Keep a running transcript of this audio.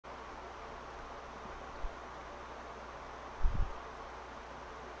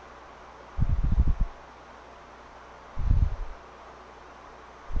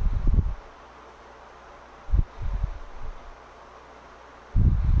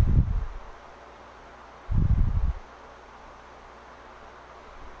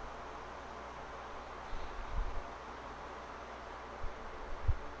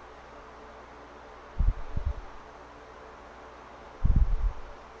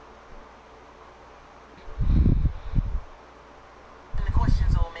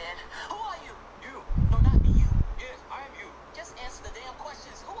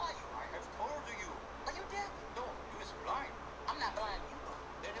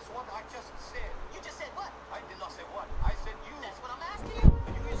I just said. You just said what? I did not say what. I said you. That's what I'm asking you.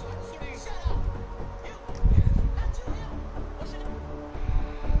 You is listening. Shut up. You. Not you, you. What's your name?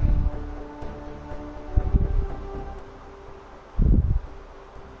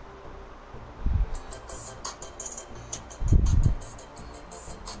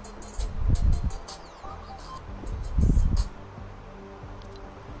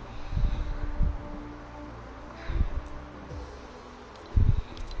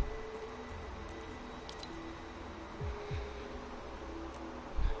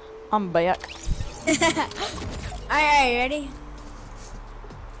 I'm back. Alright, ready?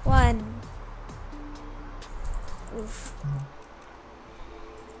 1. Oof.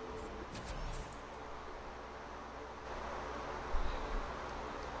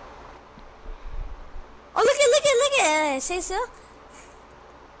 Oh, look it. Say so.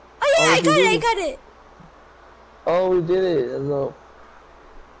 Oh yeah, I got it. Oh, we did it. No.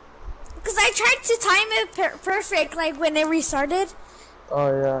 Cause I tried to time it perfect, like when it restarted. Oh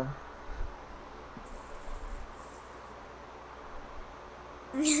yeah.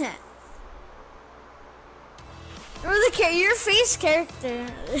 Oh, look at your face character.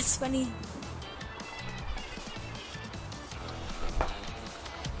 It's funny.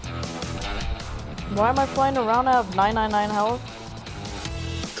 Why am I flying around? I have 999 health.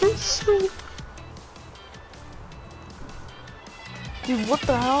 Dude, what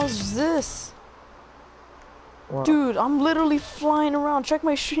the hell is this? Wow. Dude, I'm literally flying around. Check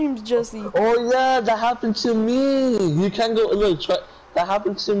my streams, Jesse. Oh yeah, that happened to me. You can't go. Look, try. That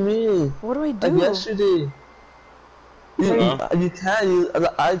happened to me. What do I do? Like yesterday. You can't.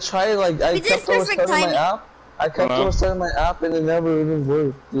 I tried. Like I kept on restarting my app. I kept on restarting my app, and it never even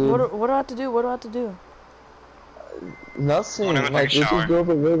worked, dude. What do I have to do? What do I have to do? Nothing. Like it just go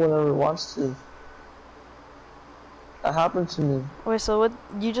over there whenever it wants to. That happened to me. Wait, so what?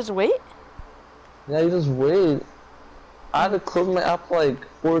 You just wait? Yeah, you just wait. I had to close my app like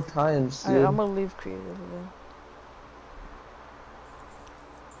 4 times, dude. Alright, I'm gonna leave creative again.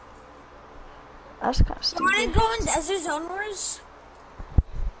 That's kind of stupid. You wanna go in Desert Zone Wars?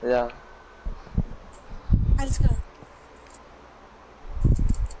 Yeah. Let's go.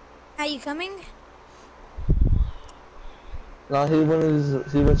 Are you coming? No, he went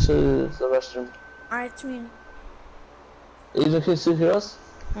to the restroom. Alright, it's me. Agent, can you still hear us?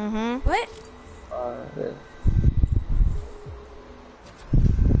 Mm-hmm. What? Alright.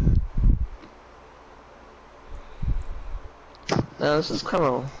 Yeah, this is kind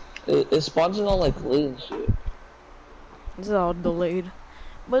of... It spawns in all like late and shit. This is all delayed.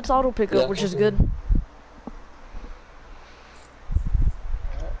 But it's auto pickup, which is good.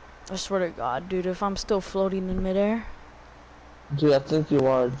 I swear to God, dude, if I'm still floating in midair. Dude, I think you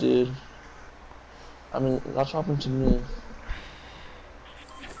are, dude. I mean, that's what happened to me.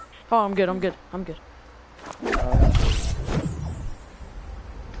 Oh, I'm good.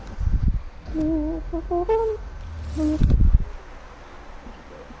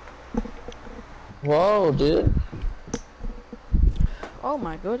 Whoa, dude. Oh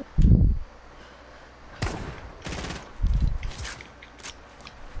my god.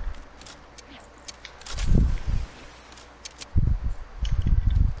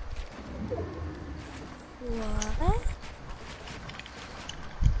 What?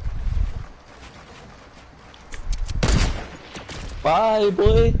 Bye,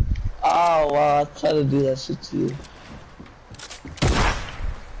 boy. Oh, wow, I tried to do that shit to you.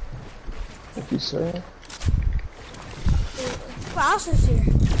 Thank you, sir. Who else is here?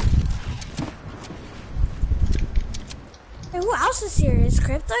 Hey, who else is here? Is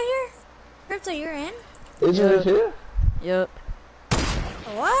Crypto here? Crypto, you're in? Is it here? Yep.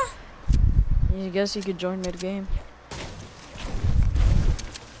 What? I guess you could join mid-game.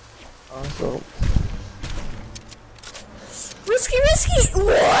 Awesome. Risky!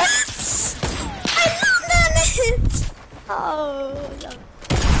 What? I'm not done it! Oh, no.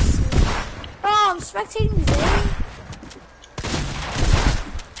 Oh, I'm spectating Zay.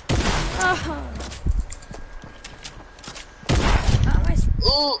 Oh.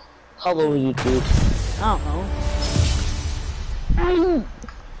 Ooh. How low are you, dude? I don't know.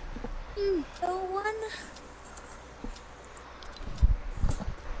 No one.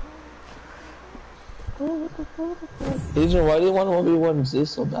 Agent, why do you want to 1v1 Z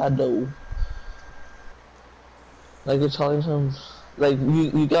so bad though? Like you're telling him, like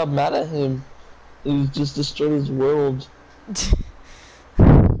you got mad at him, you just destroyed his world.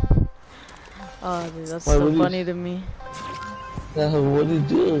 Oh, dude, that's so funny to me. Yeah, what did he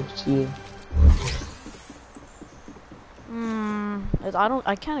do to you?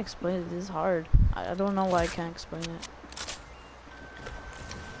 I can't explain it. It's hard. I don't know why I can't explain it.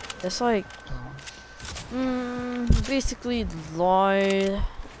 It's like, basically Lloyd,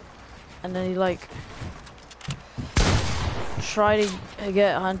 and then he like try to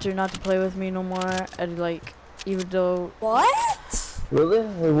get Hunter not to play with me no more, and like, even though. What? Really?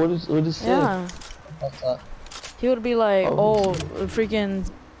 Wait, what did he say? Yeah. He would be like, oh, freaking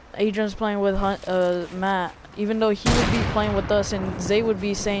Adrian's playing with Matt, even though he would be playing with us, and Zay would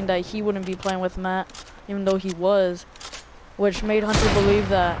be saying that he wouldn't be playing with Matt, even though he was, which made Hunter believe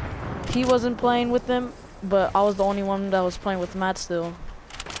that he wasn't playing with them, but I was the only one that was playing with Matt still.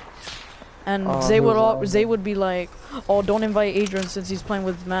 And Zay would be like, oh, don't invite Adrian since he's playing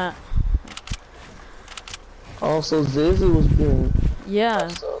with Matt. Oh, so Zay was being... Yeah.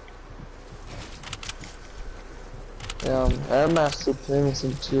 Yeah, and Matt's still playing with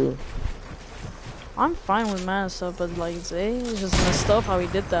him too. I'm fine with Matt and stuff, but like Zay is just messed up how he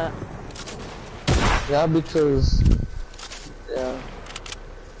did that. Yeah, because... Yeah.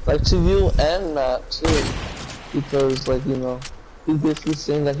 Like to you and Matt too. Because like, you know, he's basically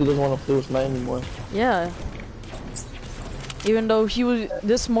saying that he doesn't want to play with Matt anymore. Yeah. Even though he was,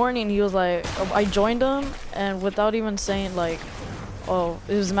 this morning he was like, I joined him, and without even saying like, oh,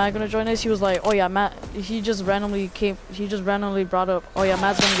 is Matt gonna join us? He was like, oh yeah, Matt, he just randomly brought up, oh yeah,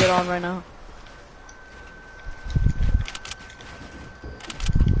 Matt's gonna get on right now.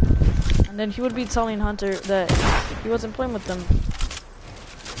 And then he would be telling Hunter that he wasn't playing with them.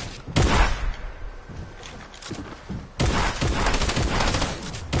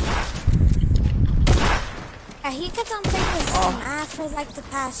 He kept on playing with Matt for like the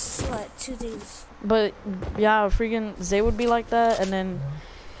past, what, 2 days. But yeah, freaking Zay would be like that, and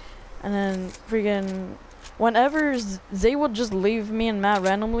then freaking whenever Zay would just leave me and Matt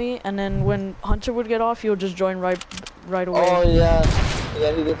randomly, and then when Hunter would get off, he would just join right away. Oh yeah,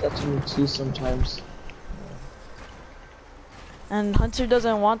 he did that to me too sometimes. And Hunter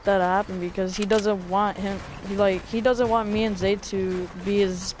doesn't want that to happen because he doesn't want he doesn't want me and Zay to be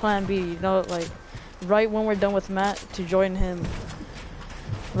his plan B, you know, like right when we're done with Matt to join him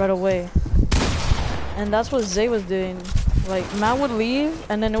right away. And that's what Zay was doing. Like Matt would leave,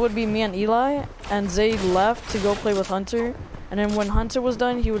 and then it would be me and Eli, and Zay left to go play with Hunter, and then when Hunter was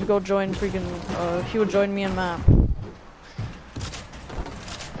done, he would go join he would join me and Matt.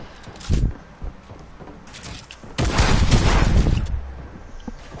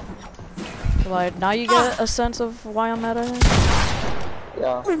 Like, now you get a sense of why I'm mad at him?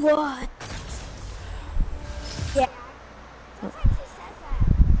 Yeah. What? Yeah.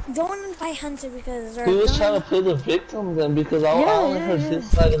 Don't invite Hunter because he was trying to play the victim then, because I only heard his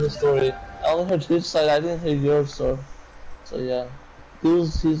side of the story. I only heard his side, I didn't hear yours, so yeah.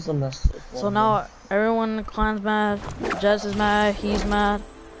 He's a mess up. So now everyone in the clan's mad, Jess is mad, he's mad.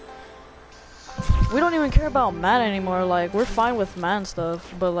 We don't even care about Matt anymore, like we're fine with Matt and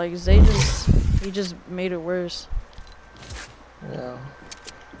stuff, but like Zay he just made it worse. Yeah.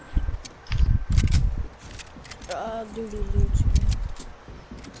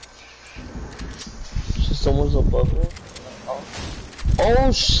 Someone's above me.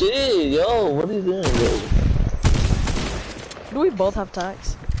 Oh shit, yo, what are you doing, yo? Do we both have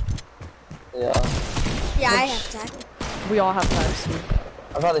tags? Yeah. Yeah, I have tag. We all have tags.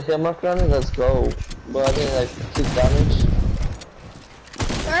 I got a hit marker on it, let's go. But I didn't like 6 damage.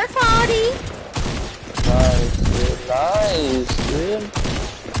 Third party. Nice, dude.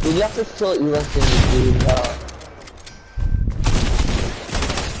 Dude, you have to kill Eli thing, dude.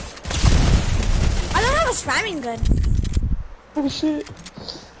 I don't have a spamming gun. Oh shit.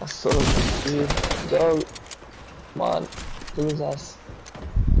 That's so good, dude. Go. Come on. Kill his ass.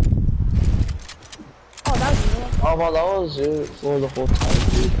 Oh, that was you. Oh, well, that was you for the whole time,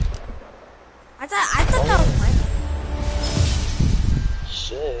 dude. I thought that was mine.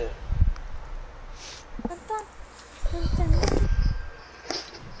 Shit. What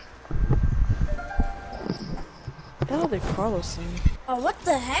the hell did Carlos say? Oh, what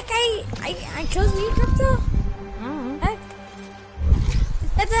the heck? I killed you, Crypto? Heck?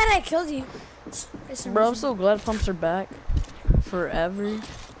 I thought I killed you. Bro, I'm so glad pumps are back. Forever.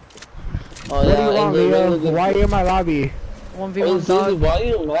 Oh, yeah, what do you want, Leo? Why are you in my lobby? 1v1 dog. Why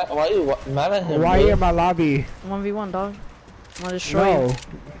are you mad at him? Why are you in my lobby? 1v1 dog. Wanna destroy you?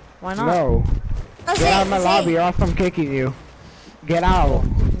 Why not? No. Get out of my lobby or else I'm kicking you. Get out.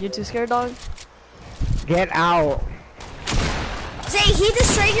 You too scared, dog? Get out. Say, he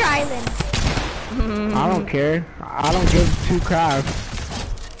destroyed your island. I don't care. I don't give 2 craps.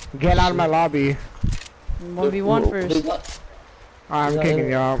 Get out of my lobby. 1v1 first. I'm kicking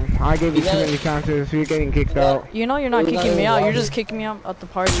you out. I gave you too many chances. You're getting kicked out. You know you're not kicking me out. You're just kicking me out at the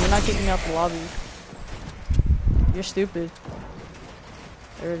party. You're not kicking me out the lobby. You're stupid.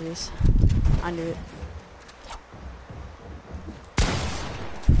 There it is. I knew it.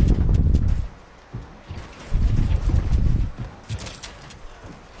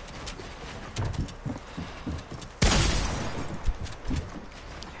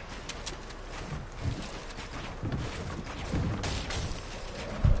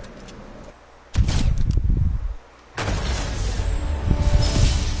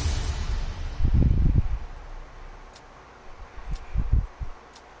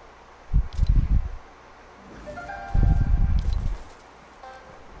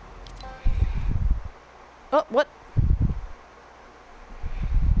 Oh, what?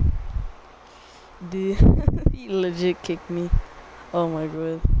 Dude, he legit kicked me. Oh my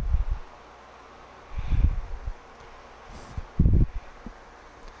god.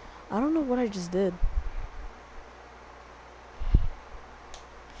 I don't know what I just did.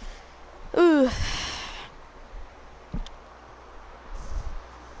 Ooh.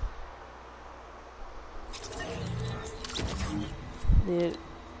 Dude,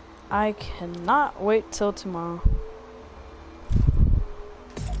 I cannot wait till tomorrow.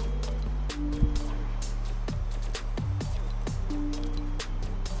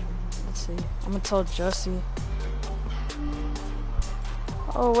 Let's see. I'm gonna tell Jesse.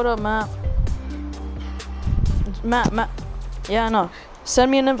 Oh, what up, Matt? Matt. Yeah, I know. Send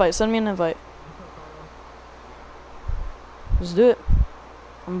me an invite. Let's do it.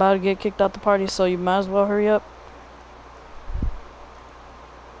 I'm about to get kicked out the party, so you might as well hurry up.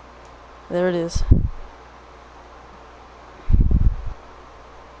 There it is.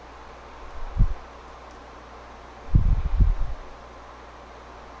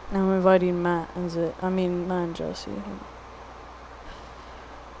 Now I'm inviting Matt and Matt and Jesse.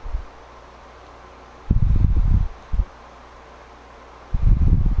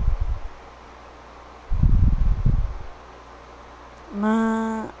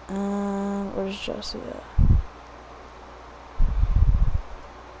 Matt and where's Jesse at?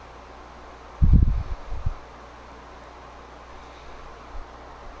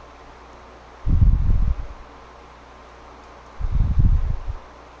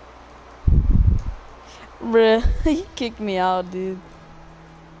 Bruh, he kicked me out, dude.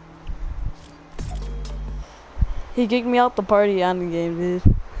 He kicked me out the party and the game, dude.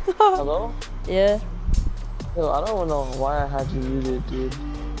 Hello? Yeah. Yo, I don't know why I had you muted, dude.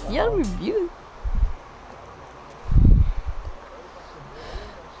 You had me muted.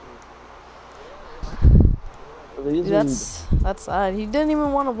 Dude, that's sad. He didn't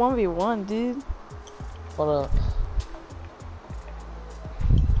even want a 1v1, dude. Hold up.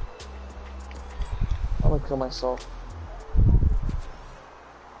 I'm gonna kill myself.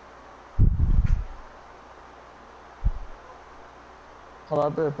 Hold on, I'll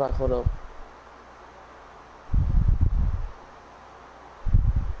be right back, hold up.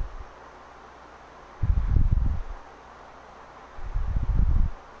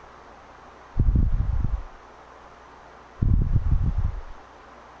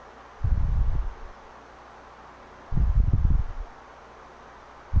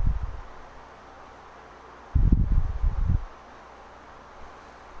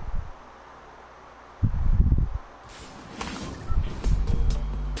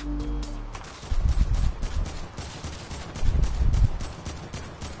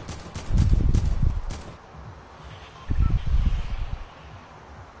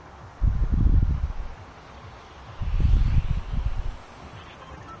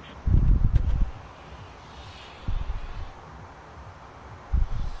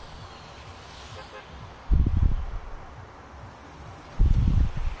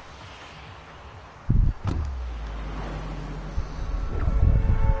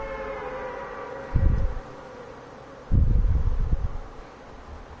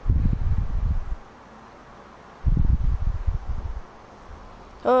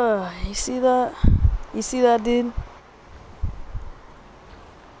 You see that? You see that, dude?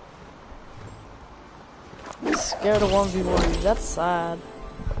 He's scared of 1v1. That's sad.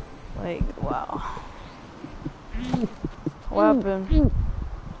 Like, wow. What happened?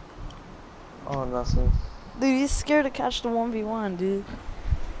 Oh, nothing. Dude, he's scared to catch the 1v1, dude.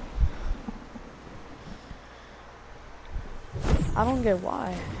 I don't get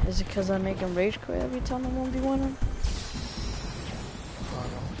why. Is it because I make him rage quit every time I 1v1 him?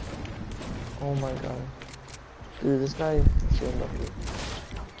 Oh my god. Dude, this guy is so lucky.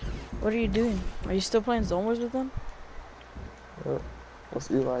 What are you doing? Are you still playing Zone Wars with him?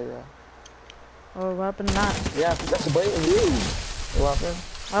 What's Eli, yeah. Oh, what happened to Matt? Yeah, that's a bait on you. What happened?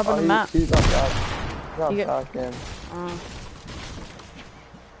 What happened to Matt? He got back. He got back in.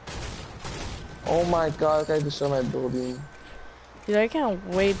 Oh my god, this guy destroyed my building. Dude, I can't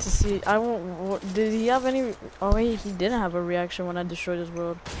wait to see. I won't. Did he have any? Oh wait, he didn't have a reaction when I destroyed his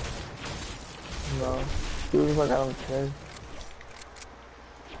world. No. He was like, I don't care.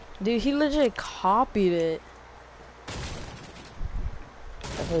 Dude, he legit copied it.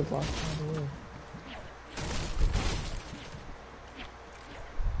 I played last time.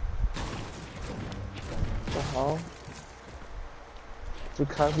 What the hell? Dude,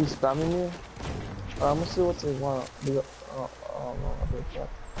 can't be spamming me? I'm gonna see what they want. Oh no, I did that.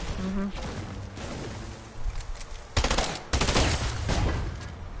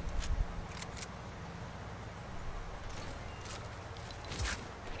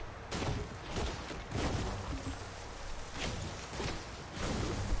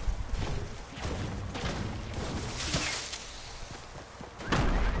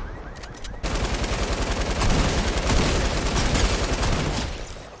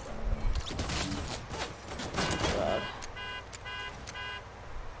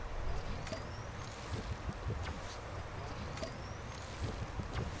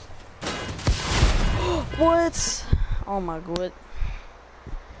 What? Oh my god.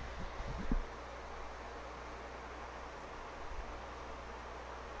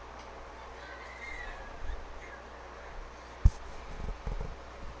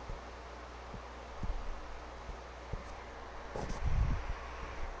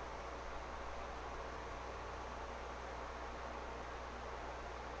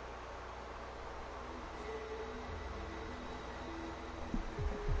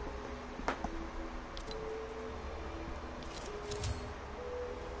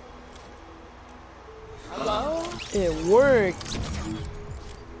 It worked.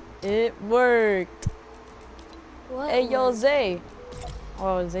 It worked. What? Hey, yo, Zay.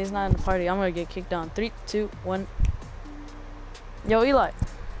 Oh, Zay's not in the party. I'm gonna get kicked down. 3, 2, 1. Yo, Eli.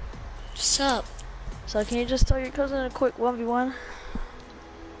 What's up? So can you just tell your cousin a quick 1v1?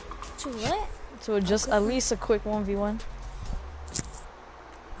 To what? So just at least a quick 1v1.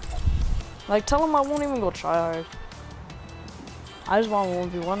 Like, tell him I won't even go try hard. I just want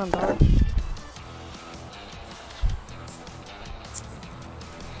 1v1 him, dog.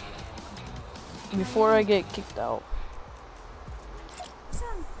 Before I get kicked out.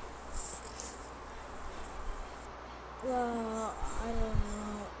 Well, I don't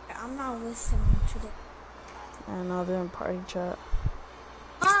know. I'm not listening to the. And now they're in party chat.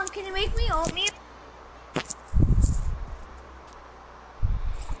 Mom, can you make me oatmeal?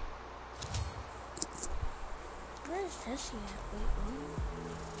 Where is Jesse at? Wait,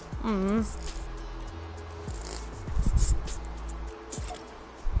 what?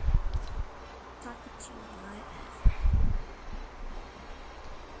 Talking to you, right?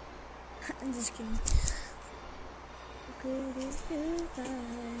 I'm just kidding. Goodbye.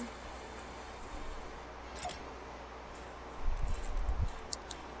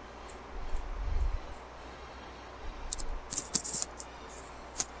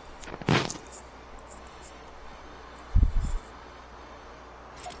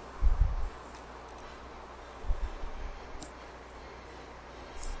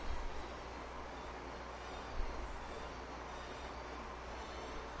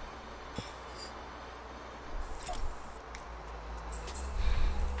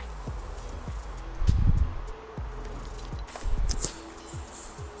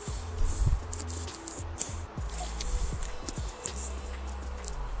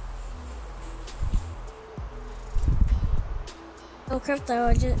 Oh,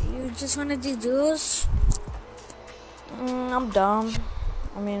 Crypto, you just want to do duels? I'm down.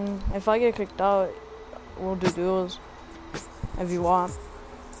 I mean, if I get kicked out, we'll do duels. If you want.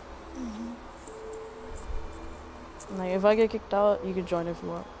 Like, if I get kicked out, you can join if you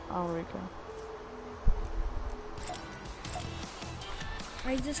want. I don't really care.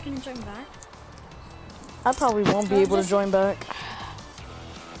 Are you just gonna join back? I probably won't be able to join back.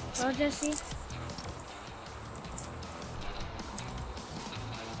 Oh, Jesse?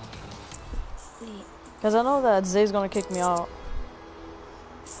 Wait. Because I know that Zay's gonna kick me out.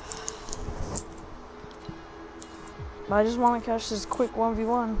 But I just want to catch this quick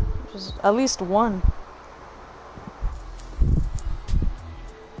 1v1. Just at least one.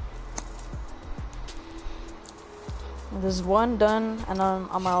 There's one done, and then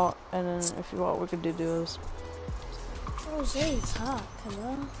I'm out. And then if you want, we could do duos. Oh, Zay, talk.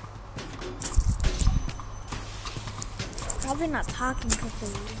 Hello? Probably not talking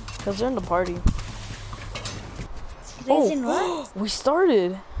Because they're in the party. Zay's in what? We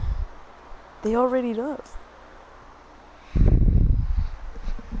started. They already up.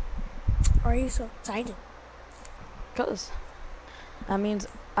 Why are you so excited? Because that means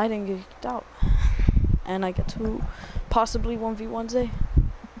I didn't get kicked out. And I get to possibly 1v1 Zay.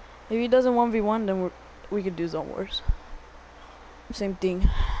 If he doesn't 1v1, then we could do Zone Wars. Same thing.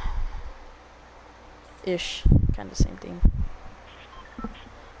 Ish. Kinda same thing.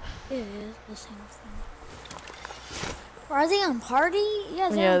 It is the same thing. Are they on party? Yeah,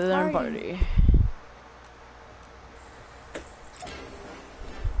 They're on party.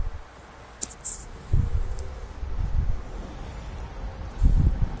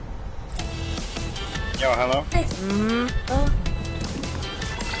 Yo, hello? Hey. Mm-hmm.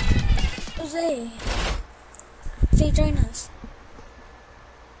 Jose. Say join us.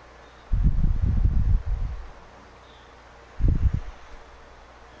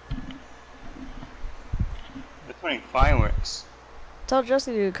 They're putting fireworks. Tell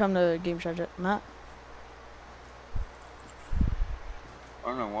Jesse to come to Game Chat, Matt. I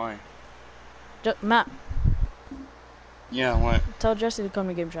don't know why. Matt. Yeah, what? Tell Jesse to come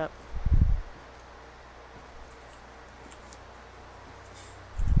to Game Chat.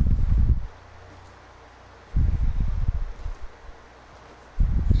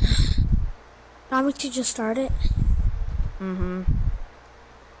 Want me to just start it? Mm-hmm.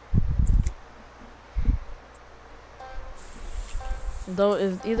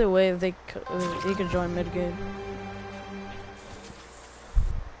 Though, either way, they could join mid game.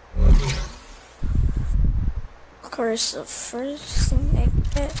 Of course, the first thing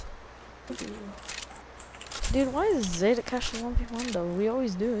I get. Dude, why is Zeta catch the 1v1 though? We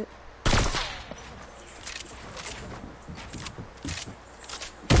always do it.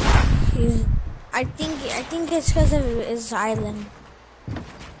 I think it's because of his island.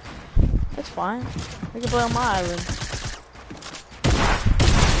 That's fine. We can play on my island.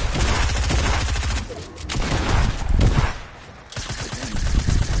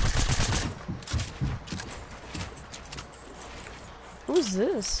 Who is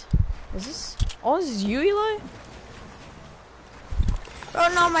this? Is this? Oh, this is you, Eli?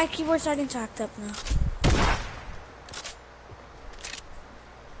 Oh no, my keyboard's starting to act up now.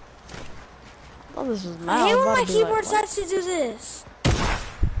 Oh, this was Matt. I hate when my Like, keyboard starts to do this.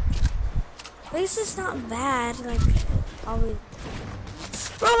 At least it's not bad, like always.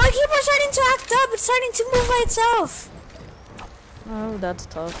 Bro, my keyboard's starting to act up. It's starting to move by itself. oh, that's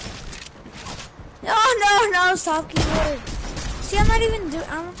tough. No, stop keyboard. See, I'm not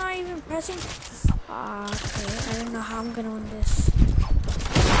even pressing. Ah, okay. I don't know how I'm gonna win this.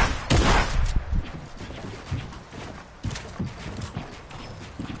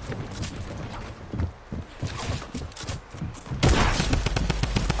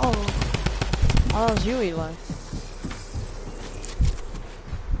 Oh, that was you, Eli.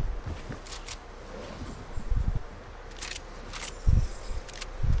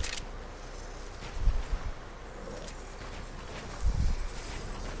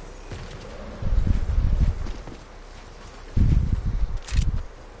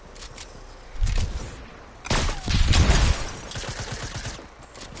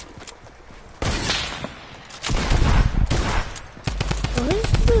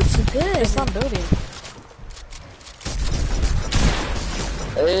 It's not building.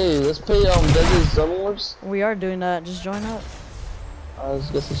 Hey, let's play Deadly Zone Wars. We are doing that. Just join up. Let's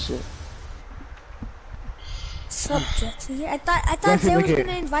get some shit. Sup, Jesse? I thought Jesse, Zay look was at-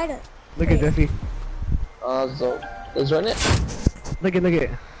 gonna invite us. Look at Jesse. So let's join it. Look at.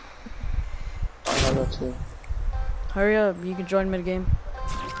 I know too. Hurry up. You can join mid game.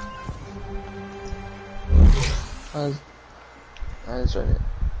 Let's join it.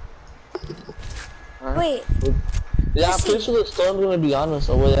 Wait. Yeah, I'm pretty sure the storm's gonna be on us.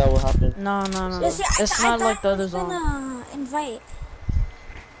 So yeah, what happened? No. Jesse, It's I not thought like the I other was zone. gonna invite.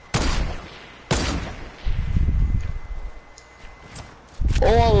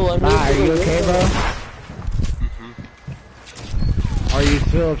 Oh, Nah, are you okay, bro? Are you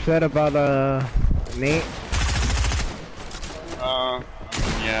still upset about Nate?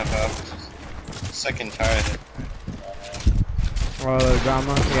 Yeah, but I'm just sick and tired of it. Or the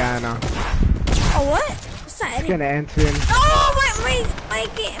drama? Yeah, I know. Oh, what? It's not It's editing. gonna end soon. Oh,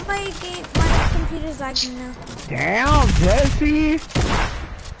 my computer's lagging now. Damn, Jesse!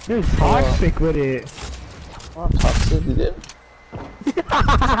 You're toxic with it. What toxic you did?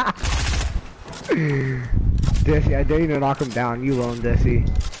 Jesse, I dare you to knock him down. You won't, Jesse.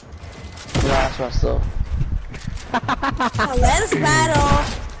 Yeah, that's myself. Oh, let's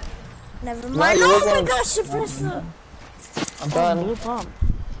battle. Never mind. you're Oh my going- gosh, you pressed the... I'm done. Blue pump.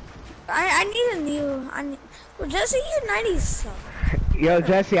 I need a new... Well, Jesse, you're 90s, so... Yo,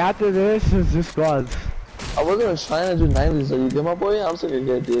 Jesse, after this, it's just squads. I wasn't trying to do 90s, so you get my boy? I'm such a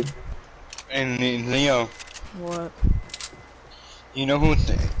good dude. And Leo, What? you know who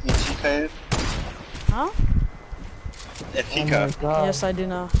Ichika is? Huh? If Oh Pika. my god. Yes, I do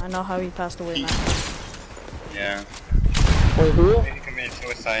know. I know how he passed away, man. Yeah. Wait, who? He committed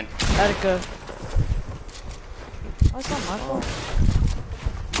suicide. Attica. Oh, it's not my fault.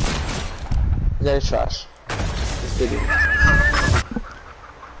 Yeah, he's trash. Just kidding.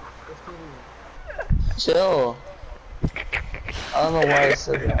 Chill. I don't know why I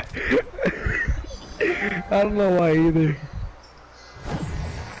said that. I don't know why either.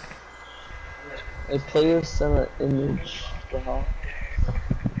 A player sent an image. What the hell?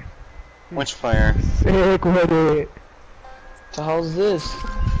 Which player? Sick with it. The hell's this?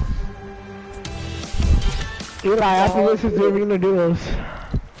 Eli, after this is the arena duels.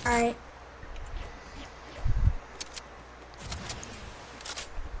 Alright.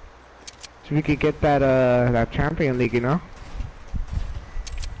 So we could get that champion league, you know?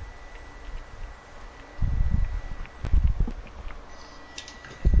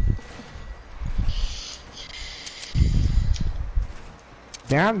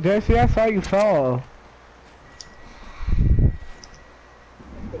 Damn, Jesse, I saw you fall.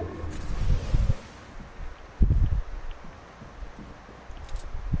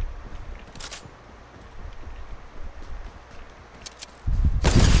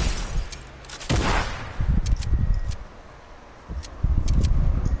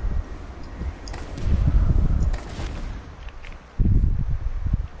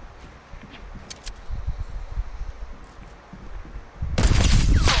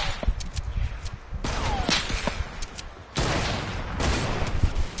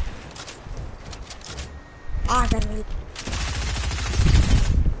 Ah, I gotta read.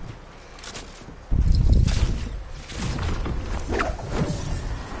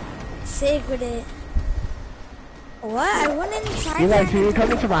 Sick with it. What? I went inside. Eli, so you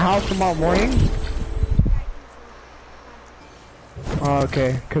coming to my house tomorrow morning? Oh,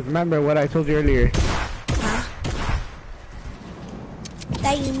 okay. Cause remember what I told you earlier. Huh?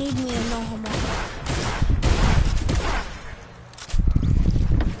 That you need me to know homo.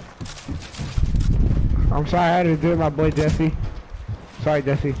 I'm sorry I had to do it, my boy Jesse. Sorry,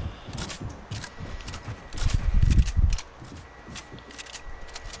 Jesse.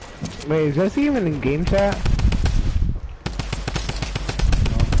 Wait, is Jesse even in game chat?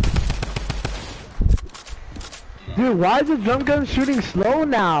 Dude, why is the drum gun shooting slow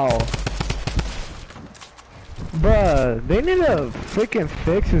now? Bruh, they need to freaking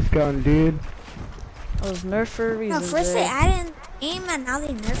fix this gun, dude. It was nerfed for a reason. No, first they Jay. added aim and now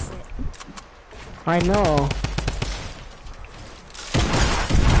they nerf it. I know.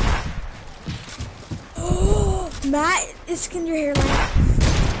 Matt, skin your hairline.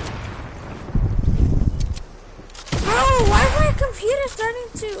 Bro, why is my computer starting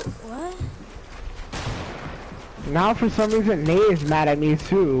to... What? Now for some reason Nate is mad at me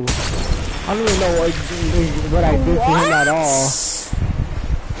too. I don't even know what I did to him at all.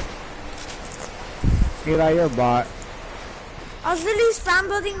 Eli, you're a bot. I was literally spam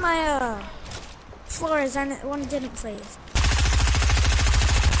building my floors and one didn't place.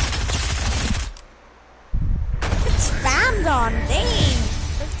 It's spammed on, dang.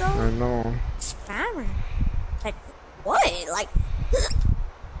 Let's I go. know. Spammer. Like, what? Like...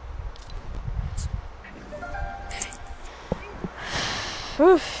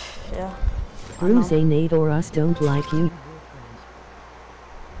 Oof, yeah. Bruce, Nate, or us don't like you.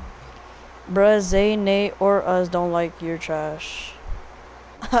 Bruh, Zay, Nate, or us don't like your trash.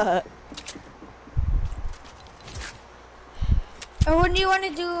 Or when do you want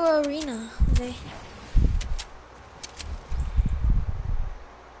to do arena? Jay?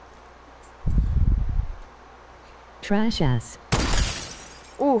 Trash ass.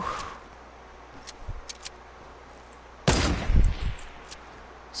 Ooh.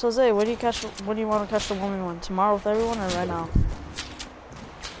 So Zay, what do you want to catch the woman one? Tomorrow with everyone or right now?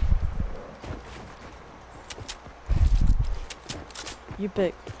 You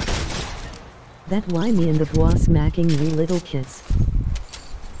pick. That why me and the boy smacking you little kids.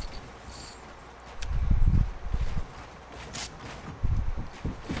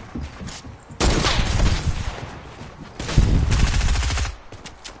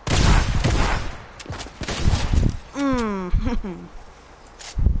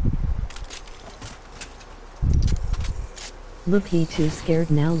 Look, he too scared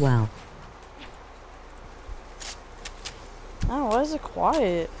now, wow. Oh, why is it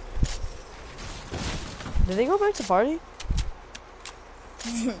quiet? Did they go back to party?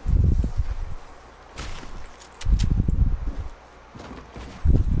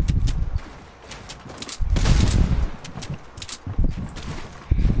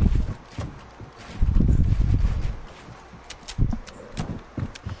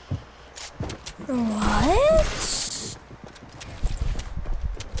 What?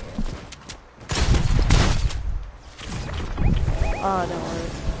 Oh, don't worry.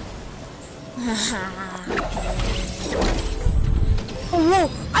 Oh, whoa!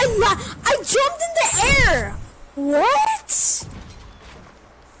 I jumped in the air. What?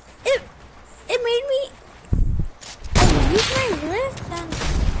 It made me use my lift and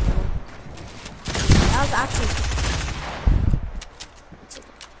that was actually.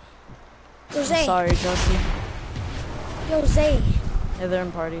 Yo, Zay. Sorry, Justin. Yo, Zay. Yeah, they're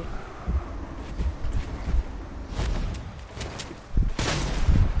in party.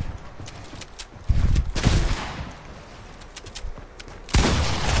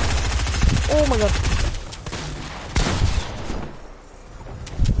 Oh my god.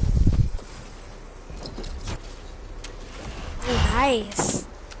 Nice.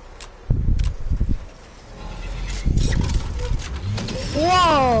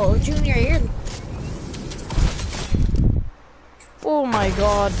 Whoa, Junior, you're. Oh my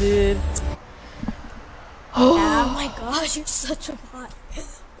god, dude. Oh my gosh, you're such a bot.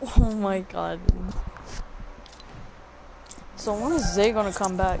 Oh my god. So when is Zay gonna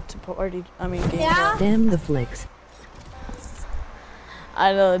come back to party? I mean, game Yeah? chat? Damn the flicks.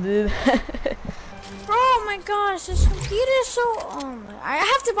 I know, dude. Oh my gosh, this computer is so. I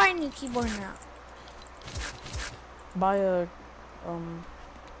have to buy a new keyboard now. Buy a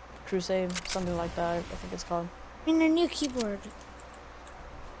Crusade, something like that. I think it's called. I mean, a new keyboard.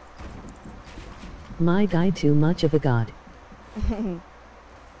 My guy too much of a god.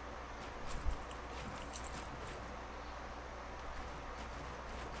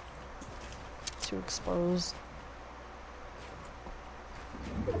 Too exposed.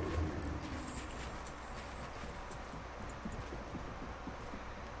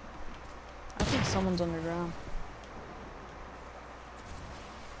 I think someone's underground.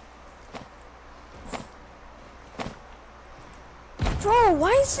 Bro,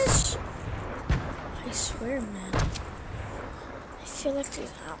 why is this? I swear, man. I feel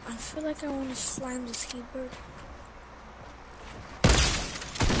like I want to slam this keyboard.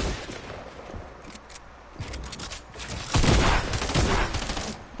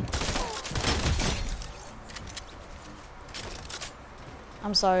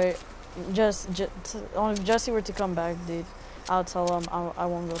 I'm sorry. Just if Jesse were to come back, dude, I'll tell him I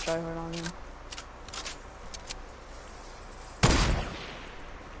won't go try hard on him.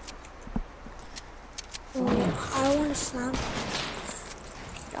 I don't want to slam.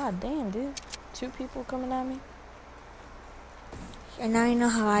 God damn, dude. 2 people coming at me. And now you know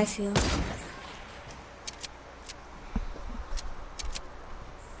how I feel.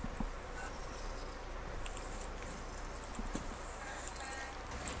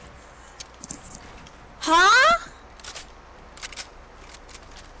 Huh?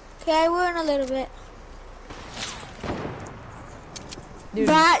 Okay, I will in a little bit. Dude.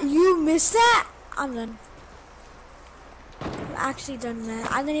 That you missed that? I'm done. I'm actually done, man.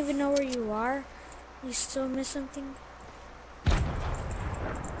 I didn't even know where you are. You still miss something?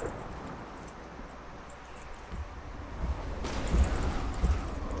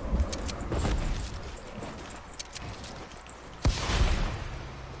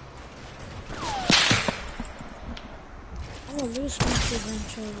 I'm gonna lose my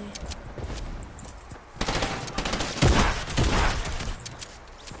eventually.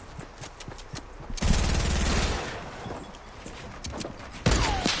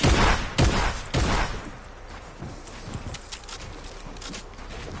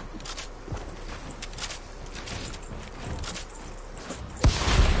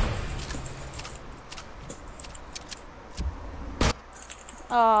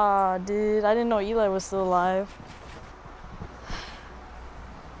 Ah, dude, I didn't know Eli was still alive.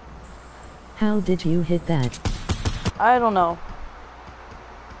 How did you hit that? I don't know.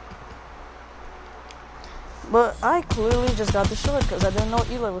 But I clearly just got the shot because I didn't know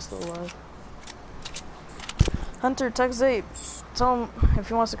Eli was still alive. Hunter, text Zape. Tell him if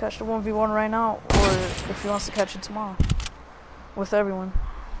he wants to catch the 1v1 right now or if he wants to catch it tomorrow. With everyone.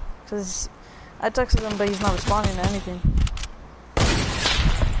 Because I texted him but he's not responding to anything.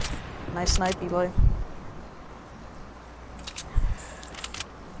 Nice snipe, Eli.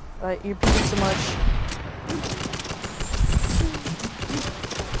 Alright, you're peeking too much.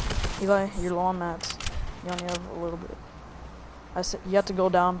 Eli, you're low on mats. You only have a little bit. I said you have to go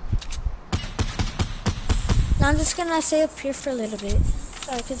down. Now I'm just gonna stay up here for a little bit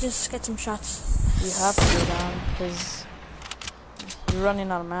so I could just get some shots. You have to go down because you're running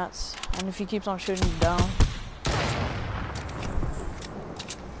out of mats. And if he keeps on shooting you down.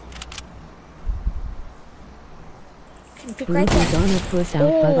 Can you pick Who right be there? gonna puss out, but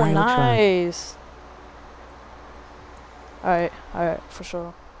Oh, I'll try. nice. Alright, for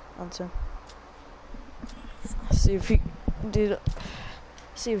sure. Answer. See if he. Dude,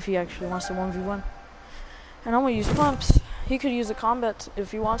 see if he actually wants to 1v1. And I'm gonna use pumps. He could use a combat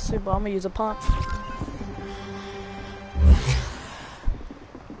if he wants to, but I'm gonna use a pump.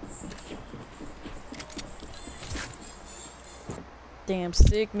 Damn,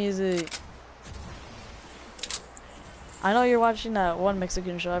 sick music. I know you're watching that one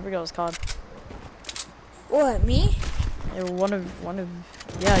Mexican show. I forgot what it was called. What, me? Yeah,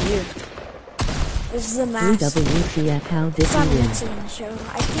 yeah, you. It's the mask. WTF, how did It's not you a win? Mexican show.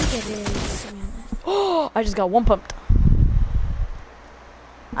 I think it is. Oh, I just got one pumped.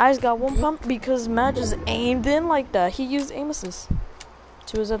 I just got one pump because Matt just aimed in like that. He used aim assist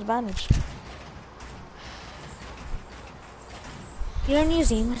to his advantage. You don't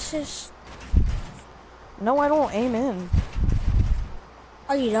use aim assist? No, I don't aim in.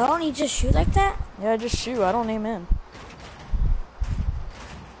 Oh, you don't? You just shoot like that? Yeah, I just shoot. I don't aim in.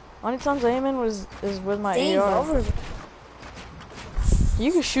 Only times I aim in is with my Dang, AR. over.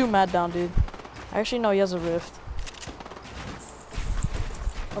 You can shoot Matt down, dude. I actually know he has a rift.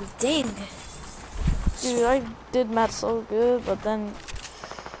 Oh, dang. Dude, I did Matt so good, but then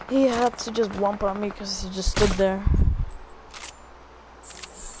he had to just wump on me because he just stood there.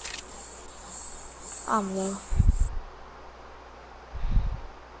 I'm low.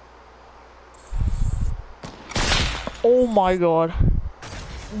 Oh my god.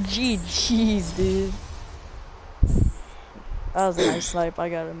 GG's, dude. That was a nice snipe, I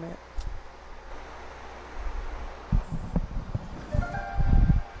gotta admit.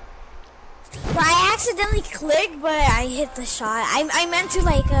 But I accidentally clicked, but I hit the shot. I meant to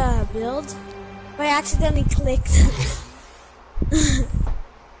like build, but I accidentally clicked.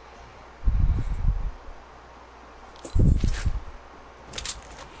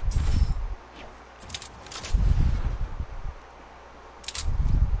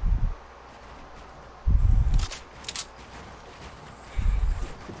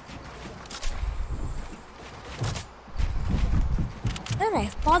 Did I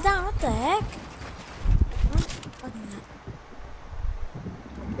fall down? What the heck?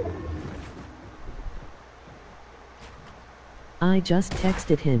 I just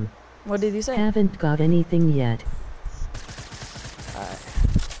texted him. What did he say? Haven't got anything yet. Alright.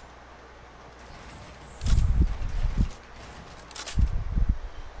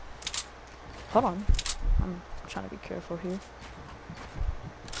 Hold on. I'm trying to be careful here.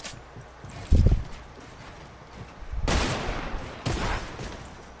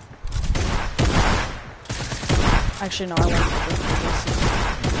 Actually, no, I won't.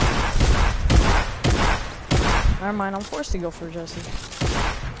 Never mind, I'm forced to go for Jesse.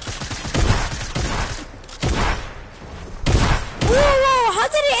 Whoa, how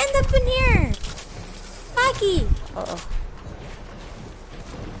did it end up in here? Hockey. Uh-oh.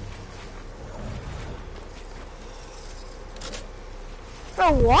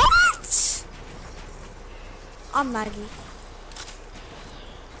 Bro, what? I'm Maggie.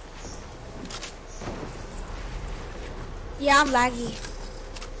 Yeah, I'm laggy.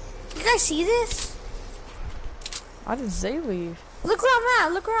 You guys see this? Why did Zay leave? Look where I'm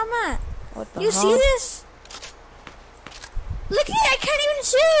at. Look where I'm at. What the You hell? see this? Look at it. I can't even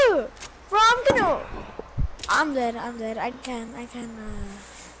shoot. Bro, I'm dead. I'm dead. I can.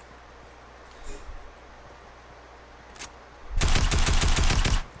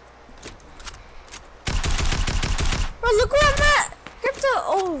 Bro, look where I'm at. Crypto.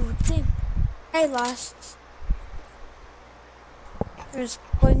 Oh, dang. I lost. There's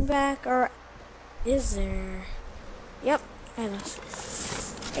going back, or is there? Yep, I lost.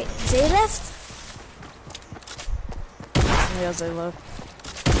 Wait, Zay left? Yeah, Zay left.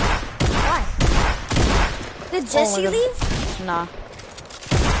 Why? Did Jesse God. leave? Nah.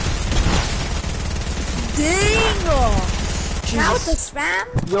 Dang! Now with the Jesus. spam?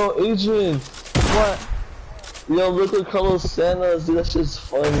 Yo, Adrian. What? Yo, look what Carlos sent us. Dude, that shit's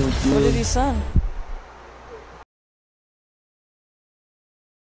funny, dude. What did he send?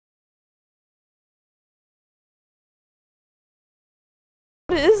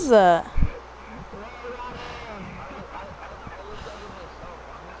 What is that?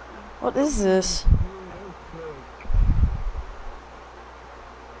 What is this?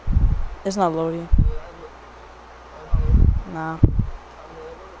 It's not loading. Nah.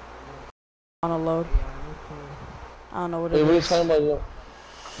 On a load. I don't know what it Wait, what are you is. talking about? Yo?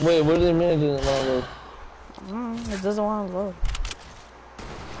 Wait, what do you mean it didn't want to load? It doesn't want to load.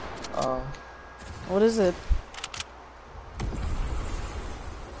 Oh. What is it?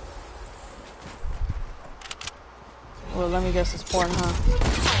 Well, let me guess, it's porn, huh?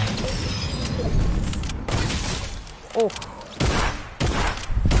 Oh.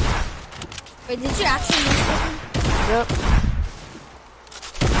 Wait, did you actually miss something? Yep.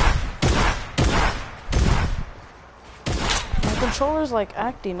 My controller's like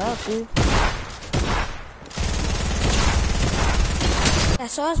acting up, dude. Yeah,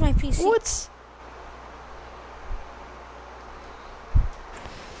 so is my PC. What?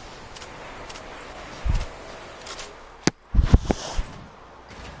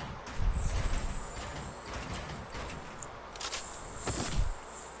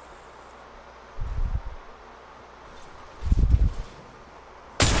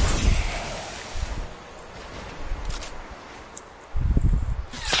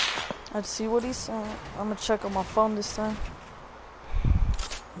 Let's see what he's saying. I'm gonna check on my phone this time.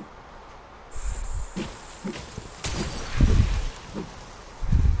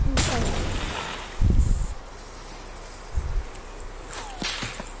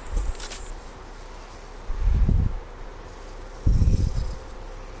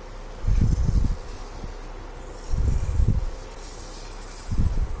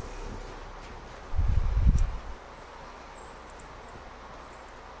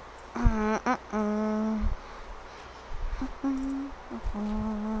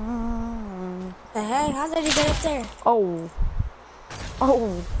 The heck? How did he get up there? Oh.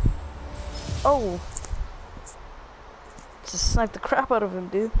 Oh. Oh. Just sniped the crap out of him,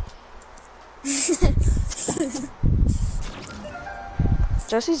 dude.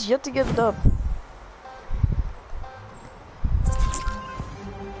 Jesse's yet to get it up.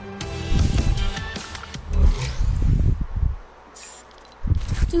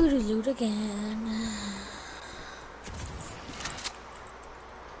 Doodaloot again.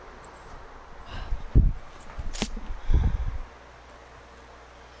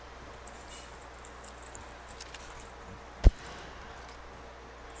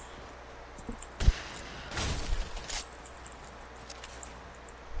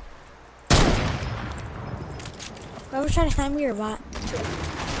 I was trying to find me your bot.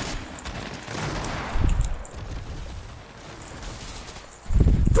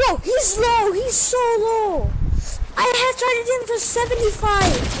 Bro, he's low. He's so low. I had tried it in for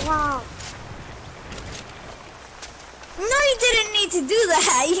 75. Wow. No, you didn't need to do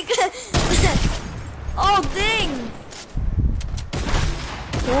that. You could. Oh, dang.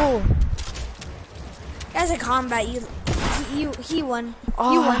 Oh. That's a combat. He won.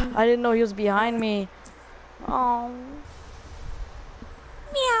 Oh, He won. I didn't know he was behind me. Oh.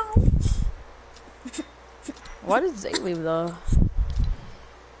 Meow. Why did Zay leave though?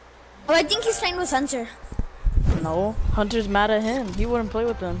 Oh, I think he's playing with Hunter. No, Hunter's mad at him. He wouldn't play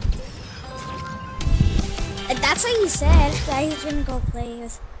with them. And that's what he said, that he's gonna go play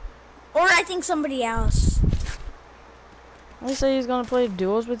with. Or I think somebody else. He say he's gonna play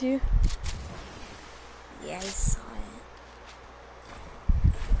duos with you. Yeah, I saw it.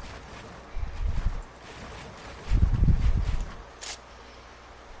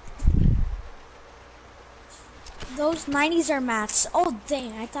 Those 90s are mats. Oh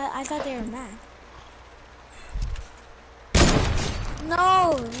dang! I thought they were mat.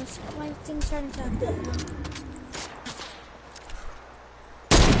 No, my thing's starting to act up now.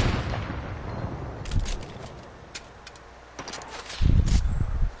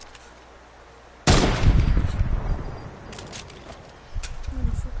 I'm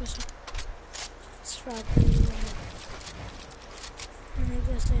gonna focus on strawberry. And I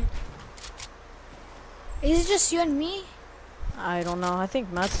guess is it just you and me? I don't know. I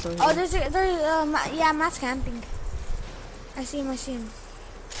think Matt's still here. Oh, yeah, Matt's camping. I see him.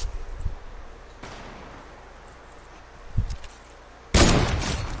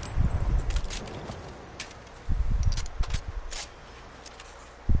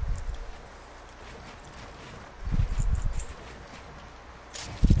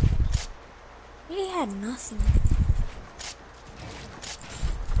 He had nothing.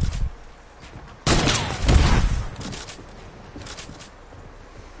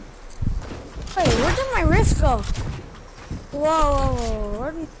 Wait, where did my rift go? Whoa,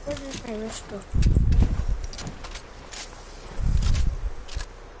 where did my rift go?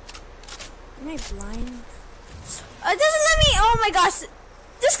 Am I blind? It doesn't let me. Oh my gosh,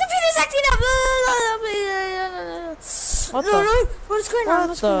 this computer's acting up. What the? What's going on?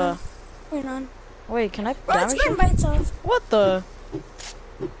 What's going on? Wait, can I Bro, it's damage going him? by itself. What the?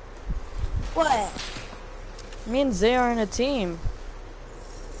 What? Me and Zay are in a team.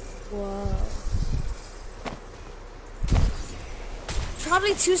 Whoa.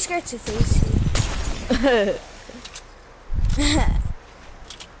 Probably too scared to face you.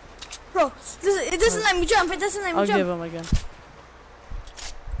 Bro, it doesn't let me jump. It doesn't let me I'll jump. give him again.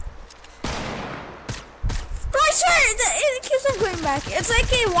 Bro, I swear, it keeps on going back. It's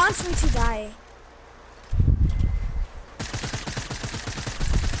like it wants me to die.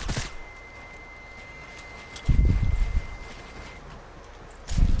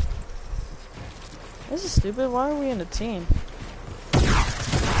 stupid? Why are we in a team?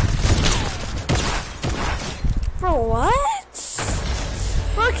 Bro, what?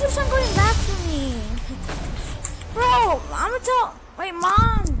 Bro, it keeps on going back to me. Bro, I'm gonna tell. Wait,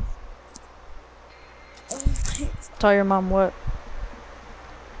 mom. Oh my. Tell your mom what?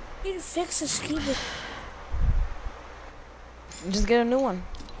 I need to fix this keyboard. Just get a new one.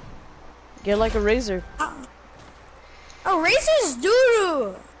 Get like a razor. Oh, razor's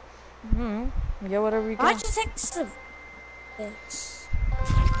doo-doo. Get whatever you Why'd can. you take the bitch?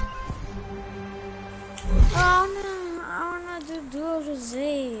 Oh no, I wanna do duo to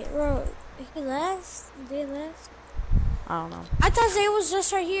Zay. Bro, he left? They left? I don't know. I thought Zay was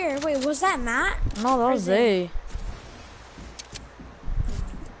just right here. Wait, was that Matt? No, that was Zay.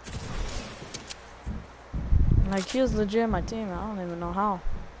 Like, he was legit my team. I don't even know how.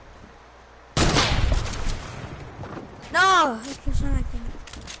 No! It keeps on acting.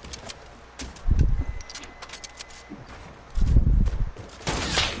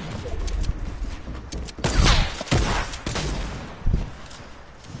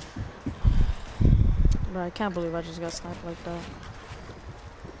 But I can't believe I just got sniped like that.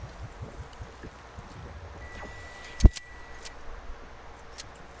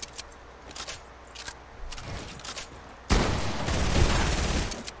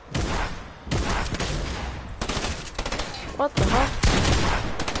 What the hell?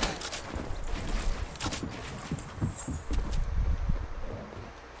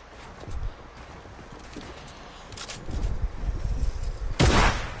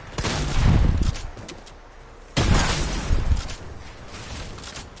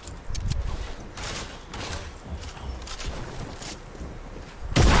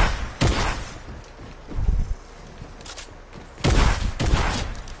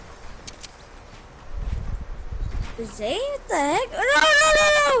 Zay? What the heck? Oh,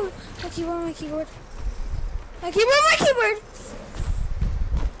 no! My keyboard, my keyboard. My keyboard, my keyboard!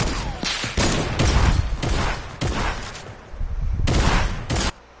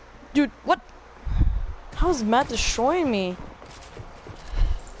 Dude, what? How's Matt destroying me?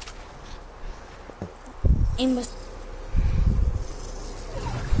 Aim was.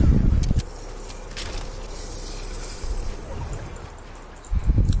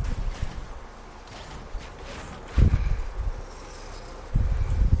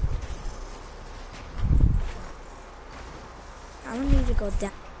 I don't need to go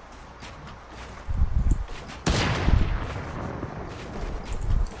down.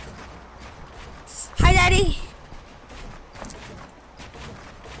 Hi, Daddy.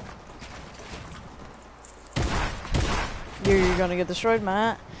 You're gonna get destroyed,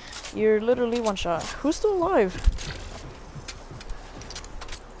 Matt. You're literally one shot. Who's still alive?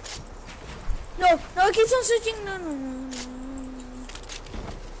 No, no, it keeps on switching. No, no, no, no.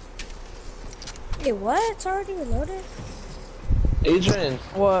 Wait, what? It's already reloaded? Adrian.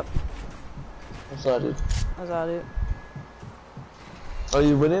 What? I'm sorry. Is that it? Are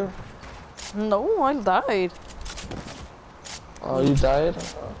you with him? No, I died. Oh, you died?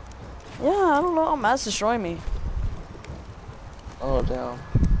 Yeah, I don't know. Matt's destroying me. Oh, damn.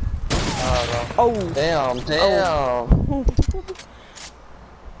 I don't know. Oh. Damn, damn. Oh.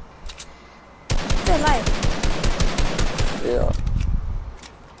 Still alive. Yeah.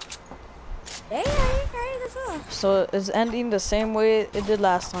 Yeah, yeah, that's all. So it's ending the same way it did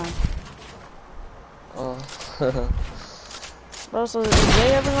last time. Oh. Bro, so is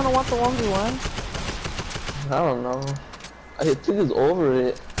they ever gonna want the 1v1? I don't know. I think he's over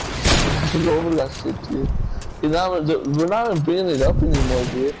it. He's over that shit, dude. We're not even bringing it up anymore,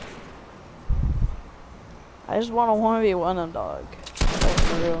 dude. I just want a 1v1 him, dog. Like,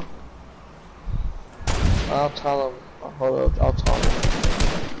 for real. I'll tell him. Hold up, I'll tell him.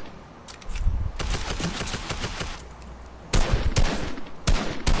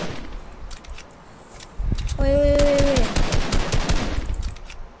 Wait.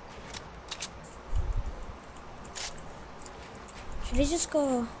 Should I just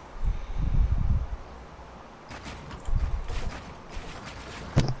go?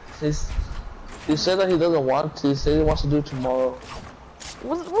 He said that he doesn't want to. He said he wants to do it tomorrow.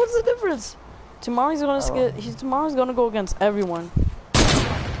 What's the difference? Tomorrow's gonna go against everyone.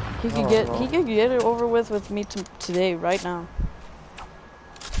 He could get it over with me today, right now.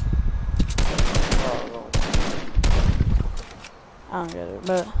 I don't get it,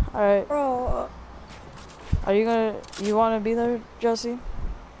 but alright. Bro. Are you wanna be there, Jesse?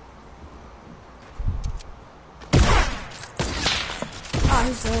 Oh,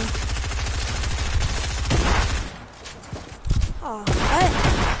 he's there. Oh,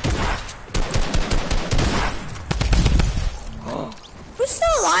 what? Who's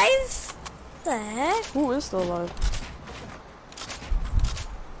still alive? What the heck? Who is still alive?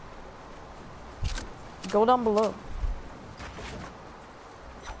 Go down below.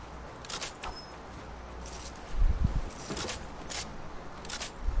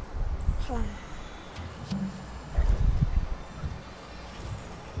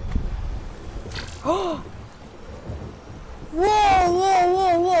 Whoa, whoa,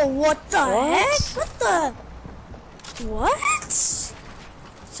 whoa, whoa, what the heck? What the? What?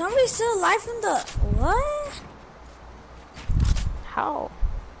 Somebody's still alive in the, what? How?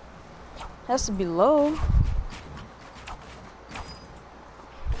 Has to be low.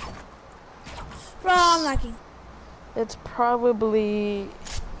 Bro, I'm lagging. It's probably,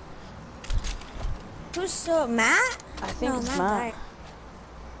 Who's still, Matt? I think No, it's Matt Matt. died.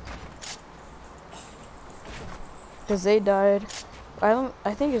 Cause they died.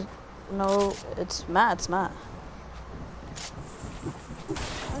 I think it's, no, it's Matt, it's Matt.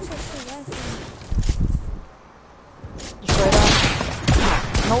 I was gonna say that. Just right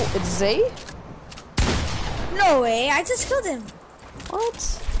out. No, it's Zay? No way, I just killed him.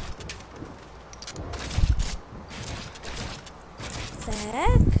 What? The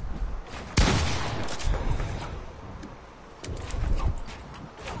heck?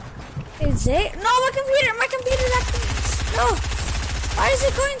 Is it? No, my computer's acting. No. Why is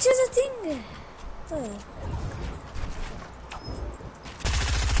it going to the thing? The...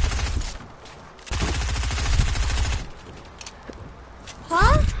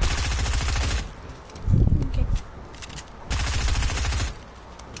 Huh? Okay.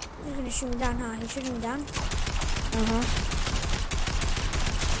 He's gonna shoot me down, huh? He's shooting me down?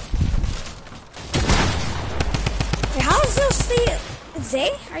 Wait, how is this the...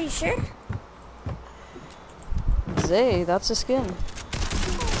 Zay? Are you sure? Zay, that's a skin.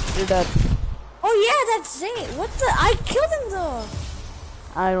 You're dead. Oh yeah, that's Zay. What the? I killed him though.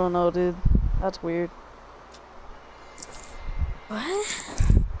 I don't know, dude. That's weird. What?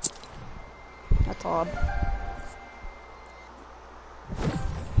 That's odd.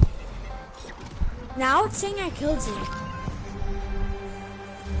 Now it's saying I killed Zay.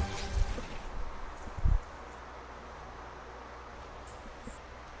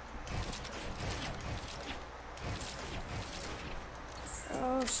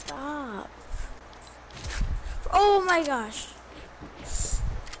 Oh, stop. Oh my gosh.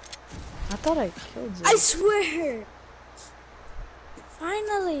 I thought I killed Zay. I swear.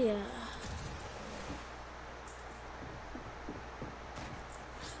 Finally.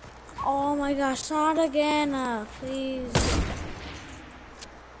 Oh my gosh, not again, please.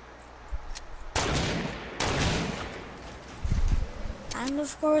 And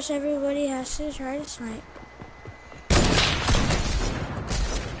of course, everybody has to try to snipe.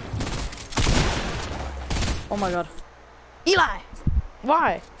 Oh my god. Eli!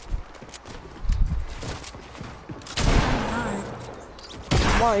 Why?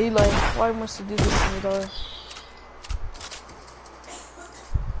 Why, Eli? Why must you do this to me, dog?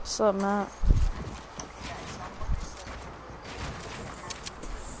 What's up, Matt?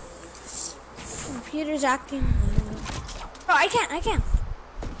 Computer's acting. Oh, I can't.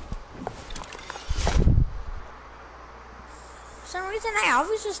 For some reason, I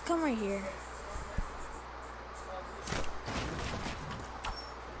always just come right here.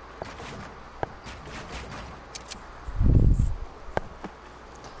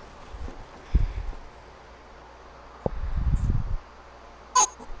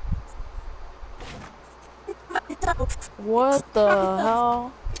 What the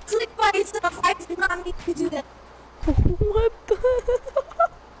hell? Click by itself. I did not need to do that. What the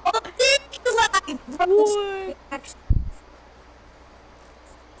Oh, thank you, like, What?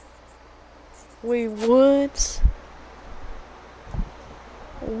 Wait, what?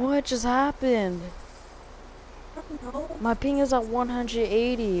 What just happened? My ping is at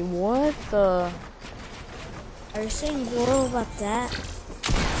 180. What the? Are you saying girl about that?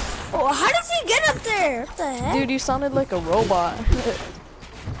 Oh, how did he get up there? What the heck? Dude, you sounded like a robot.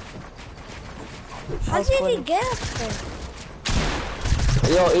 How was did funny. he get up there?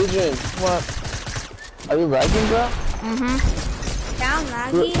 Yo, Adrian, What? are you lagging, bro? Down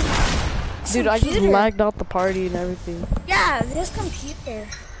laggy. Dude, I just Computer. lagged out the party and everything. Yeah, this computer.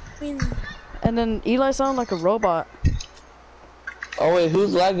 I mean, And then Eli sounded like a robot. Oh wait,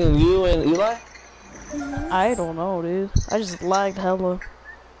 who's lagging? You and Eli? I don't know, dude. I just lagged hella.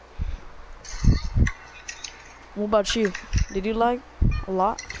 What about you? Did you lag a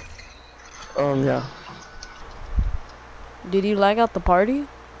lot? Yeah. Did you lag out the party?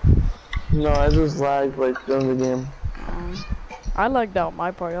 No, I just lagged like during the game. I lagged out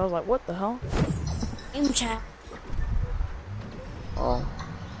my party. I was like, what the hell? in chat. Oh.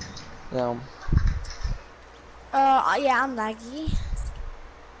 Yeah. Yeah, I'm laggy.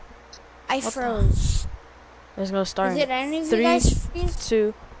 I What the- froze. Let's go start. Did any of you 3, guys freeze?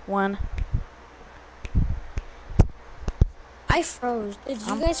 2, 1. I froze. Did you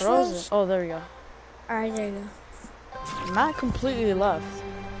I'm guys frozen. froze? Oh, there we go. Alright, there you go. Matt completely left.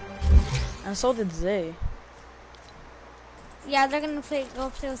 And so did Zay. Yeah, they're gonna go play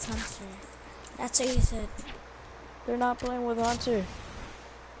with Hunter. That's what he said. They're not playing with Hunter.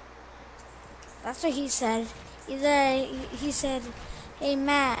 That's what he said. He said, hey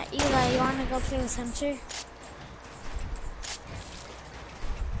Matt, Eli, you wanna go play with Hunter?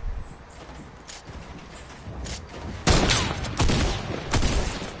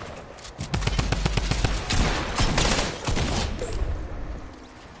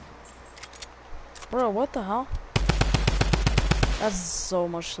 Bro, what the hell? That's so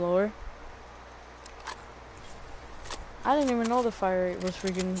much slower. I didn't even know the fire rate was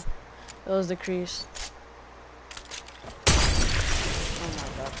freaking... It was decreased. Oh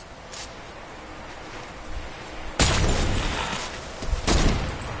my god.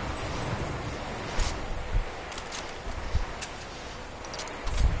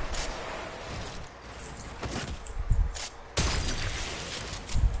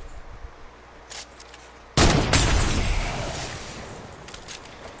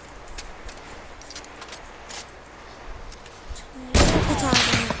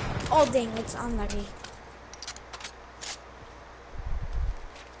 Oh dang, it's unlucky.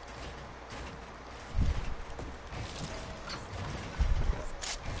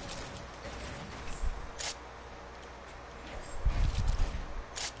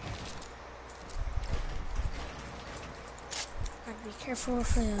 Gotta be careful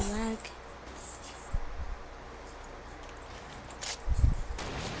for the lag.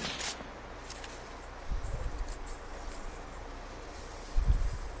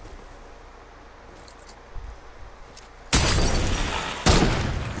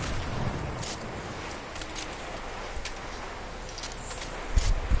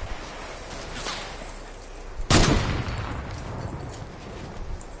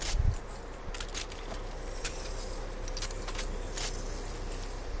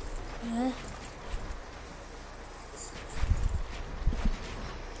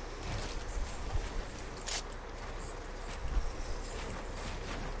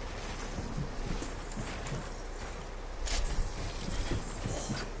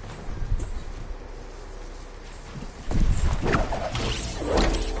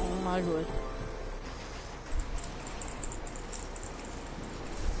 Oh my god.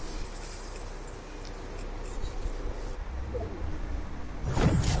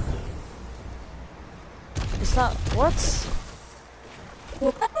 It's not... What?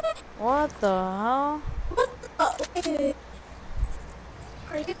 What the hell?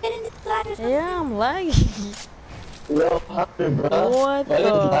 Are you getting this lag or something? Yeah, I'm lagging. Yo, happy, bro. What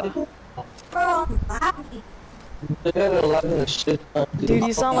the... Bro, I'm lagging. They got a lot of shit. Dude,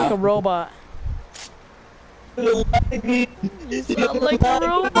 you sound like a robot. You sound like a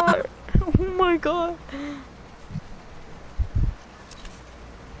robot. Oh my god.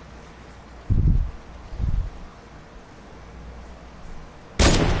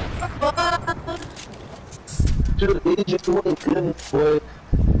 Dude, AJ wasn't good, boy.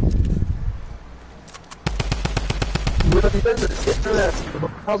 Bro, you guys are internet.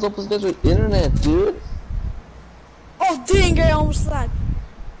 How's up with this with internet, dude? Oh dang, I almost lagged.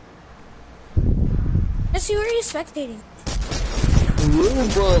 Let's see, where are you spectating? You,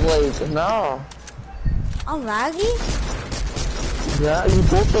 but like, no. I'm laggy? Yeah, you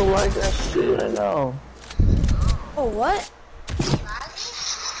both don't like that shit right now. Oh, what?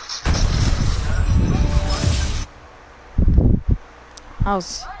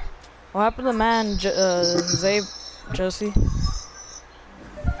 How's... What happened to man, Zay, Josie?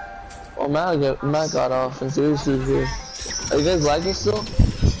 Oh, Matt got off, and seriously here. Are you guys lagging still?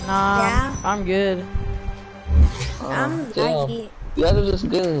 Nah, Yeah. I'm good. I'm Damn. laggy. You guys are just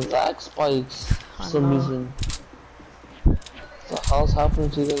getting lag spikes for I some know. reason. What the hell's happening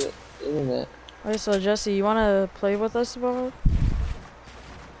to the internet? Wait, so Jesse, you wanna play with us tomorrow?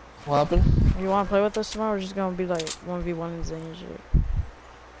 What happened? You wanna play with us tomorrow? We're just gonna be like 1v1 and Zay and shit.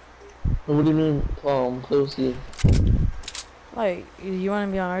 What do you mean, play with you? Like, you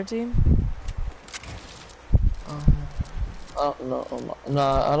wanna be on our team? No,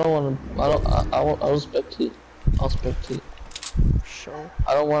 I don't want to. I'll spectate. I'll spectate. Sure.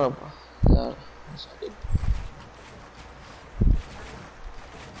 I don't want to. Yeah, that's good.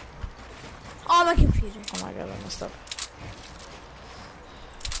 Oh, my computer. Oh my god, I messed up.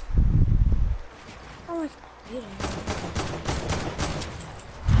 Oh, my computer.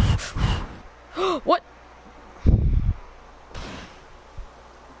 What?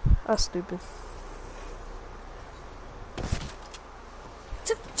 That's stupid.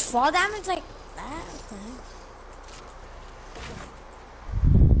 Took fall damage like that. Okay.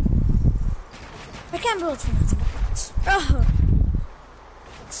 I can't build for nothing. Oh.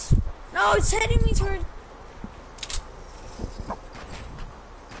 No, it's heading me toward.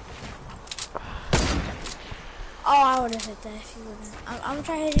 Oh, I would have hit that if you wouldn't. I'm gonna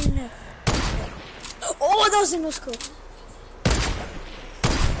try hitting it. Oh, that was no scope.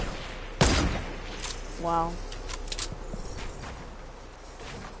 Wow.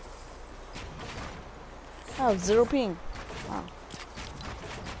 Oh, 0 ping. Wow.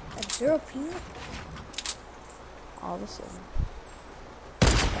 At 0 ping? All of a sudden.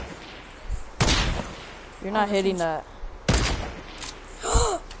 You're not hitting that.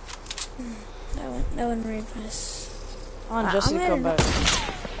 That went right past. Come on, Jesse, come back.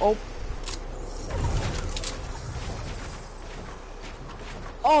 Oh.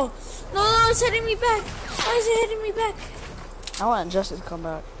 Oh. No, it's hitting me back. Why is it hitting me back? I want Jesse to come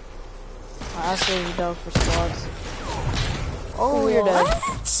back. I asked you down for squads. Oh, you're dead.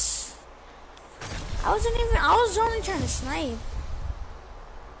 I was only trying to snipe.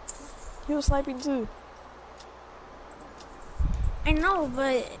 He was sniping too. I know,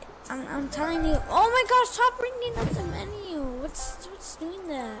 but I'm telling you. Oh my gosh, stop bringing up the menu. What's doing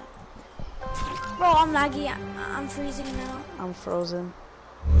that? Bro, I'm laggy. I'm freezing now. I'm frozen.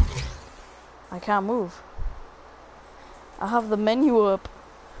 I can't move. I have the menu up.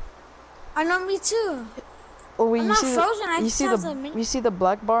 I know, me too. Oh, wait, I'm you not see frozen. I you just see have the the menu. you see the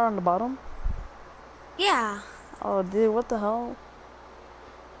black bar on the bottom? Yeah. Oh, dude, what the hell?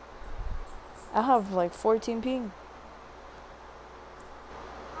 I have like 14 ping.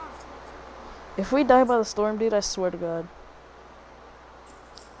 If we die by the storm, dude, I swear to God.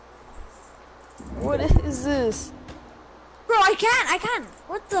 What is this? Bro, I can't.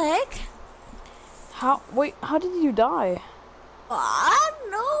 What the heck? How did you die? I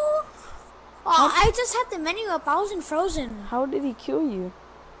don't know. Oh, I just had the menu up. I wasn't frozen. How did he kill you?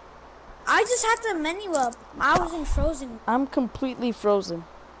 I just had the menu up. I wasn't frozen. I'm completely frozen.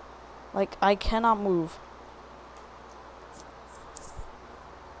 Like, I cannot move.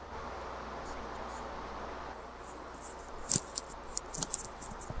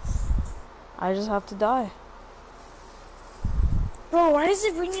 I just have to die. Bro, why is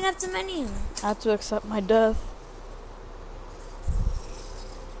it bringing up the menu? I have to accept my death.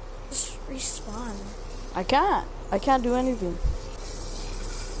 Just respawn. I can't do anything.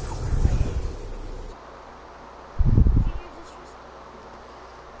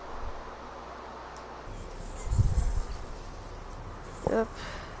 Yep,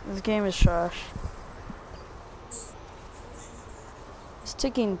 this game is trash. It's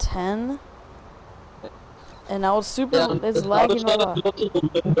taking 10, and now it's it's lagging a lot.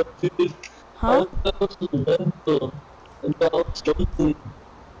 Huh?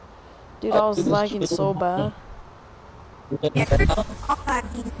 Dude, I was lagging so bad.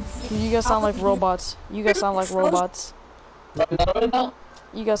 You guys sound like robots. You guys sound like robots.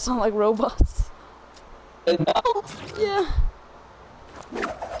 You guys sound like robots. Yeah.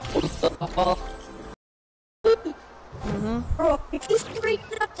 Bro, it keeps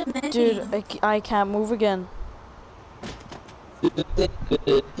breaking up the menu. Dude, I can't move again.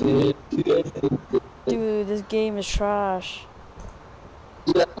 Dude, this game is trash.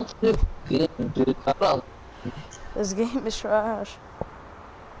 This game is trash.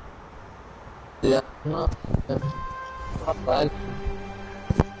 Wait,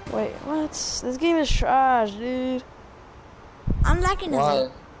 what? This game is trash, dude. I'm lagging a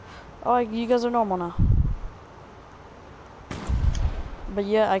bit. Oh, you guys are normal now. But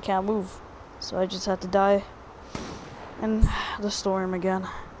yeah, I can't move. So I just had to die in the storm again.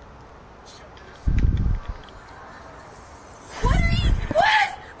 What are you? What?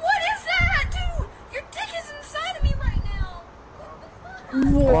 What is that, dude? Your dick is inside of me right now. I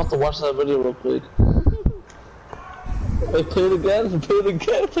want to watch that video real quick. Wait, play it again, play it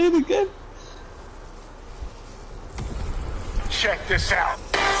again, play it again. Check this out.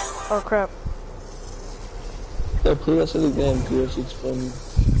 Oh crap. Yeah, play that shit again, because it's funny.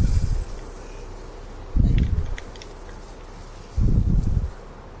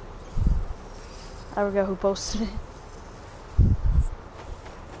 I forgot who posted it.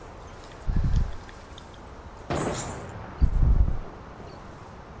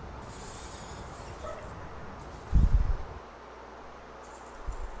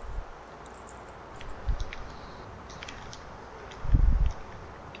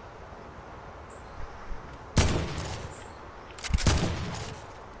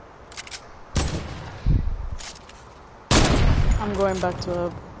 going back to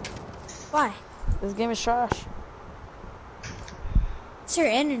hub. Why? This game is trash. It's your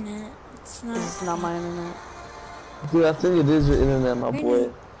internet. It's not. It's not my internet. Dude, I think it is your internet, my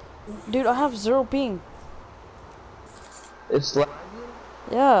boy. Dude, I have 0 ping. It's like...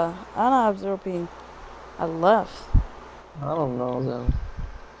 Yeah, and I have 0 ping. I left. I don't know, then.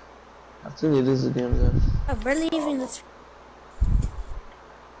 I think it is a game, then. I'm barely even this.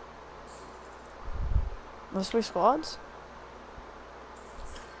 Let's play squads?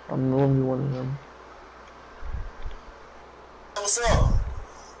 I'm the only one of them. What's up?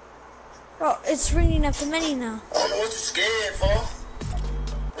 Bro, it's ringing up the menu now. I don't know what you scared for.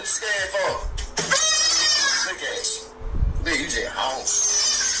 What you scared for? Look at you. Nigga, you just home.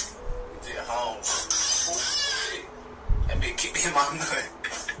 You just home. Ooh, shit. That bitch kicked me in my nut.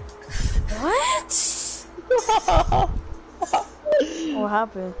 What? What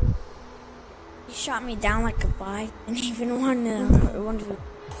happened? You shot me down like a bike and even one to.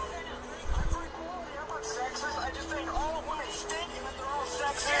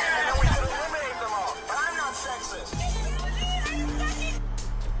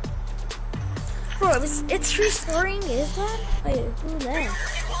 Bro, it's restoring, is that? Wait, who that?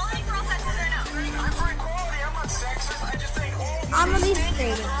 I'm a lead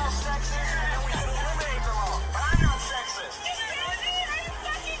creator.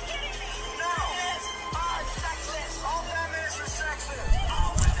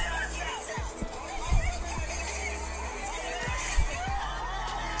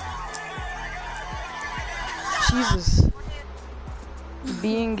 Jesus.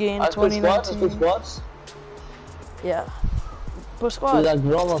 Being in 2019. Squads? Yeah. Put Dude, squad. that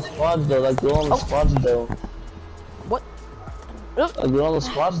girl on the squads though, that girl on the squads though. What? That girl on the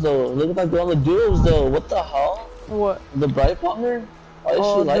squads though. Look at that girl on the duos though. What the hell? What? The bright partner? Why is she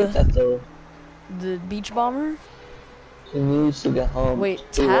Oh, like that though? The beach bomber? She needs to get home. Wait,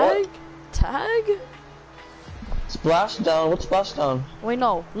 Dude, tag? what? Tag? Splashdown, what's splashdown? Wait,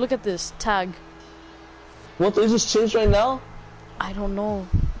 no. Look at this. Tag. What, they just changed right now? I don't know.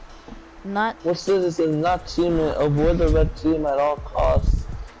 Not. What's this? It says not teammate. Avoid the red team at all costs.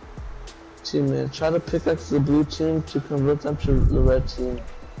 Teammate. Try to pickaxe the blue team to convert them to the red team.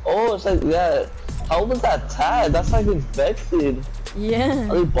 Oh, it's like, yeah. How was that tag? That's like infected. Yeah.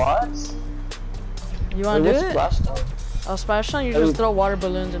 Are they bots? You wanna do it? Splashdown? Oh, Splashdown, you just throw water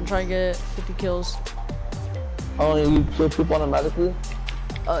balloons and try to get 50 kills. Oh, you kill people automatically?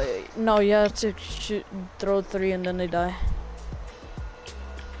 No, you have to shoot, throw 3 and then they die.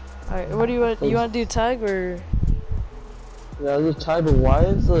 Alright, what do you want? You want to do tag or? Yeah, the tag, but why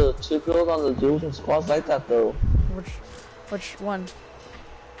is the 2 girls on the duels and squads like that though? Which one?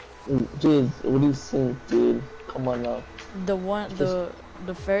 Dude, what do you think, dude? Come on now. The one, the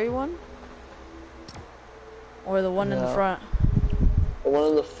fairy one? Or the one in the front? The one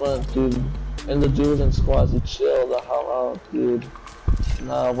in the front, dude. And the duels and squads, you chill the hell out, dude.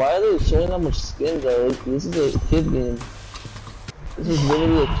 Nah, why are they showing that much skin though? This is a kid game. This is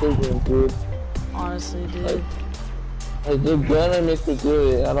literally a kid game, dude. Honestly, dude. Like they're gonna make me do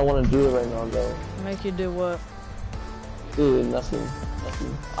it. I don't want to do it right now, though. Make you do what? Dude, nothing.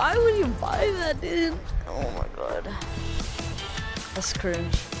 Why would you buy that, dude? Oh my god. That's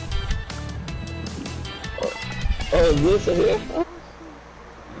cringe. Oh, this right here?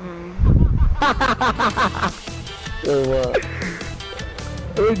 Wait, what?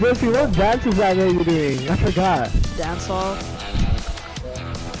 Hey, Jesse, what dance is that you're doing? I forgot. Dance off.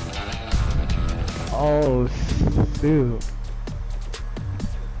 Oh, shoot.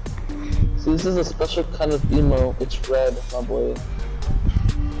 See, this is a special kind of emo. It's red, my boy.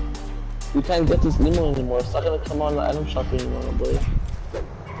 You can't get this emo anymore. It's not gonna come on the item shop anymore, my boy.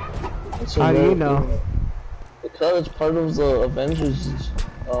 How do you know? Because it's part of the Avengers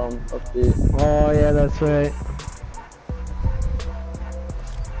update. Oh yeah, that's right.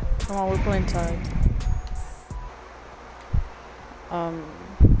 Come on, we're playing tag.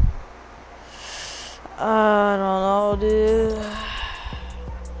 I don't know, dude.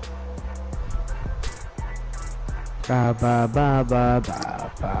 Ba ba ba ba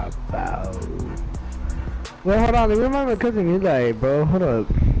ba ba ba. Wait, hold on. Let me remind my cousin you died, bro. Hold up.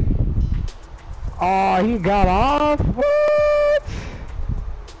 Oh, he got off? What?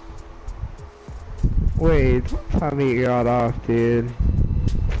 Wait, tell me he got off, dude.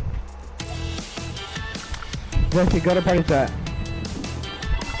 Jesse, go to party chat.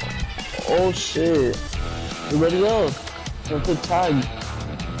 Oh shit. You ready up? Let's play tag.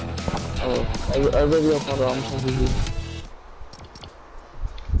 Oh, I ready up. Hold on, I'm so busy.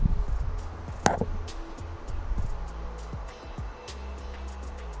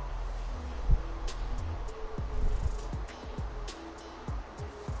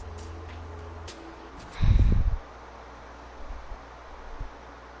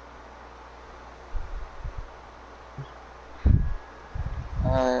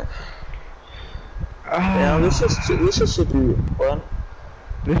 this should be fun.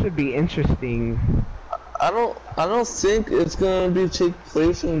 This would be interesting. I don't think it's gonna be take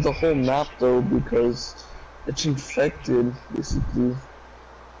place in the whole map though, because it's infected basically,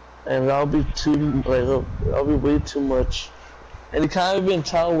 and that'll be that'll be way too much. And you can't even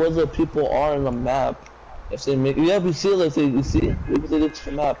tell where the people are in the map if they make. Yeah, we see like you see if they get to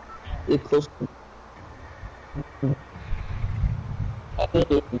the map, they close. I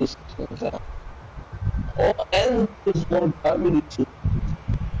don't know if this is gonna. Oh, and there's more gravity too.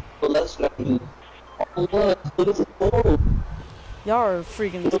 So less gravity. Oh look, look at the photo. Y'all are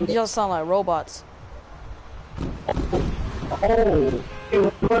freaking. Y'all sound like robots. Oh, hey,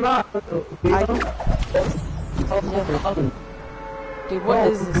 what's going on? Dude, what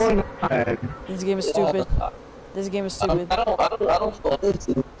is this? This game is stupid. This game is stupid. I don't feel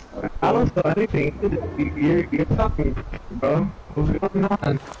anything. I don't feel anything. You're talking, bro. What's going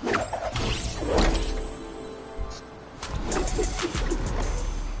on?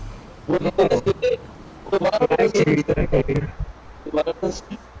 I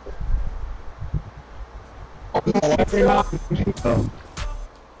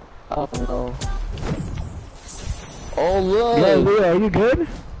don't know. Oh look! Yo, Leo, are you good?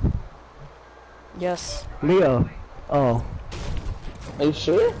 Yes. Leo. Oh. Are you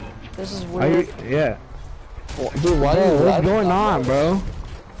sure? This is Are weird. you? Yeah. Dude, why Bro, are you what's lagging going that on, much? bro?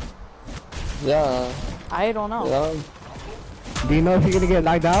 Yeah. I don't know. Yeah. Do you know if you're gonna get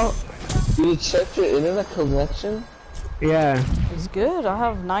lagged out? Did you check your internet connection? Yeah. It's good. I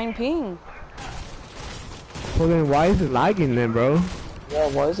have 9 ping. Well then, why is it lagging then, bro? Yeah,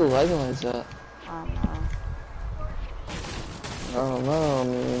 why is it lagging like that? I don't know. I don't know,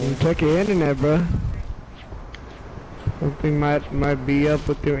 man. You check your internet, bro. Something might be up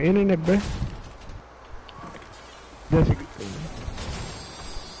with your internet, bro. Just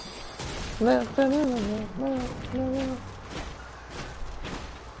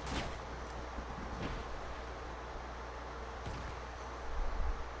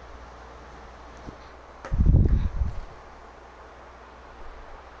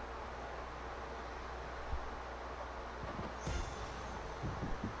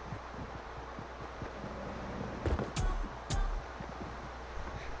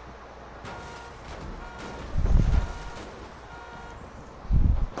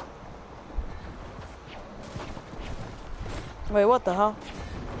Wait, what the hell?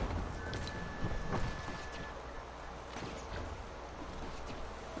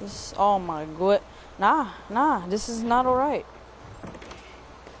 This, oh my god. Nah, this is not alright.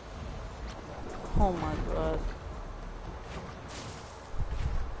 Oh my god.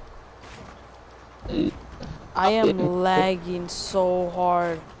 I am lagging so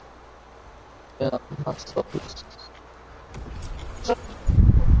hard. Yeah,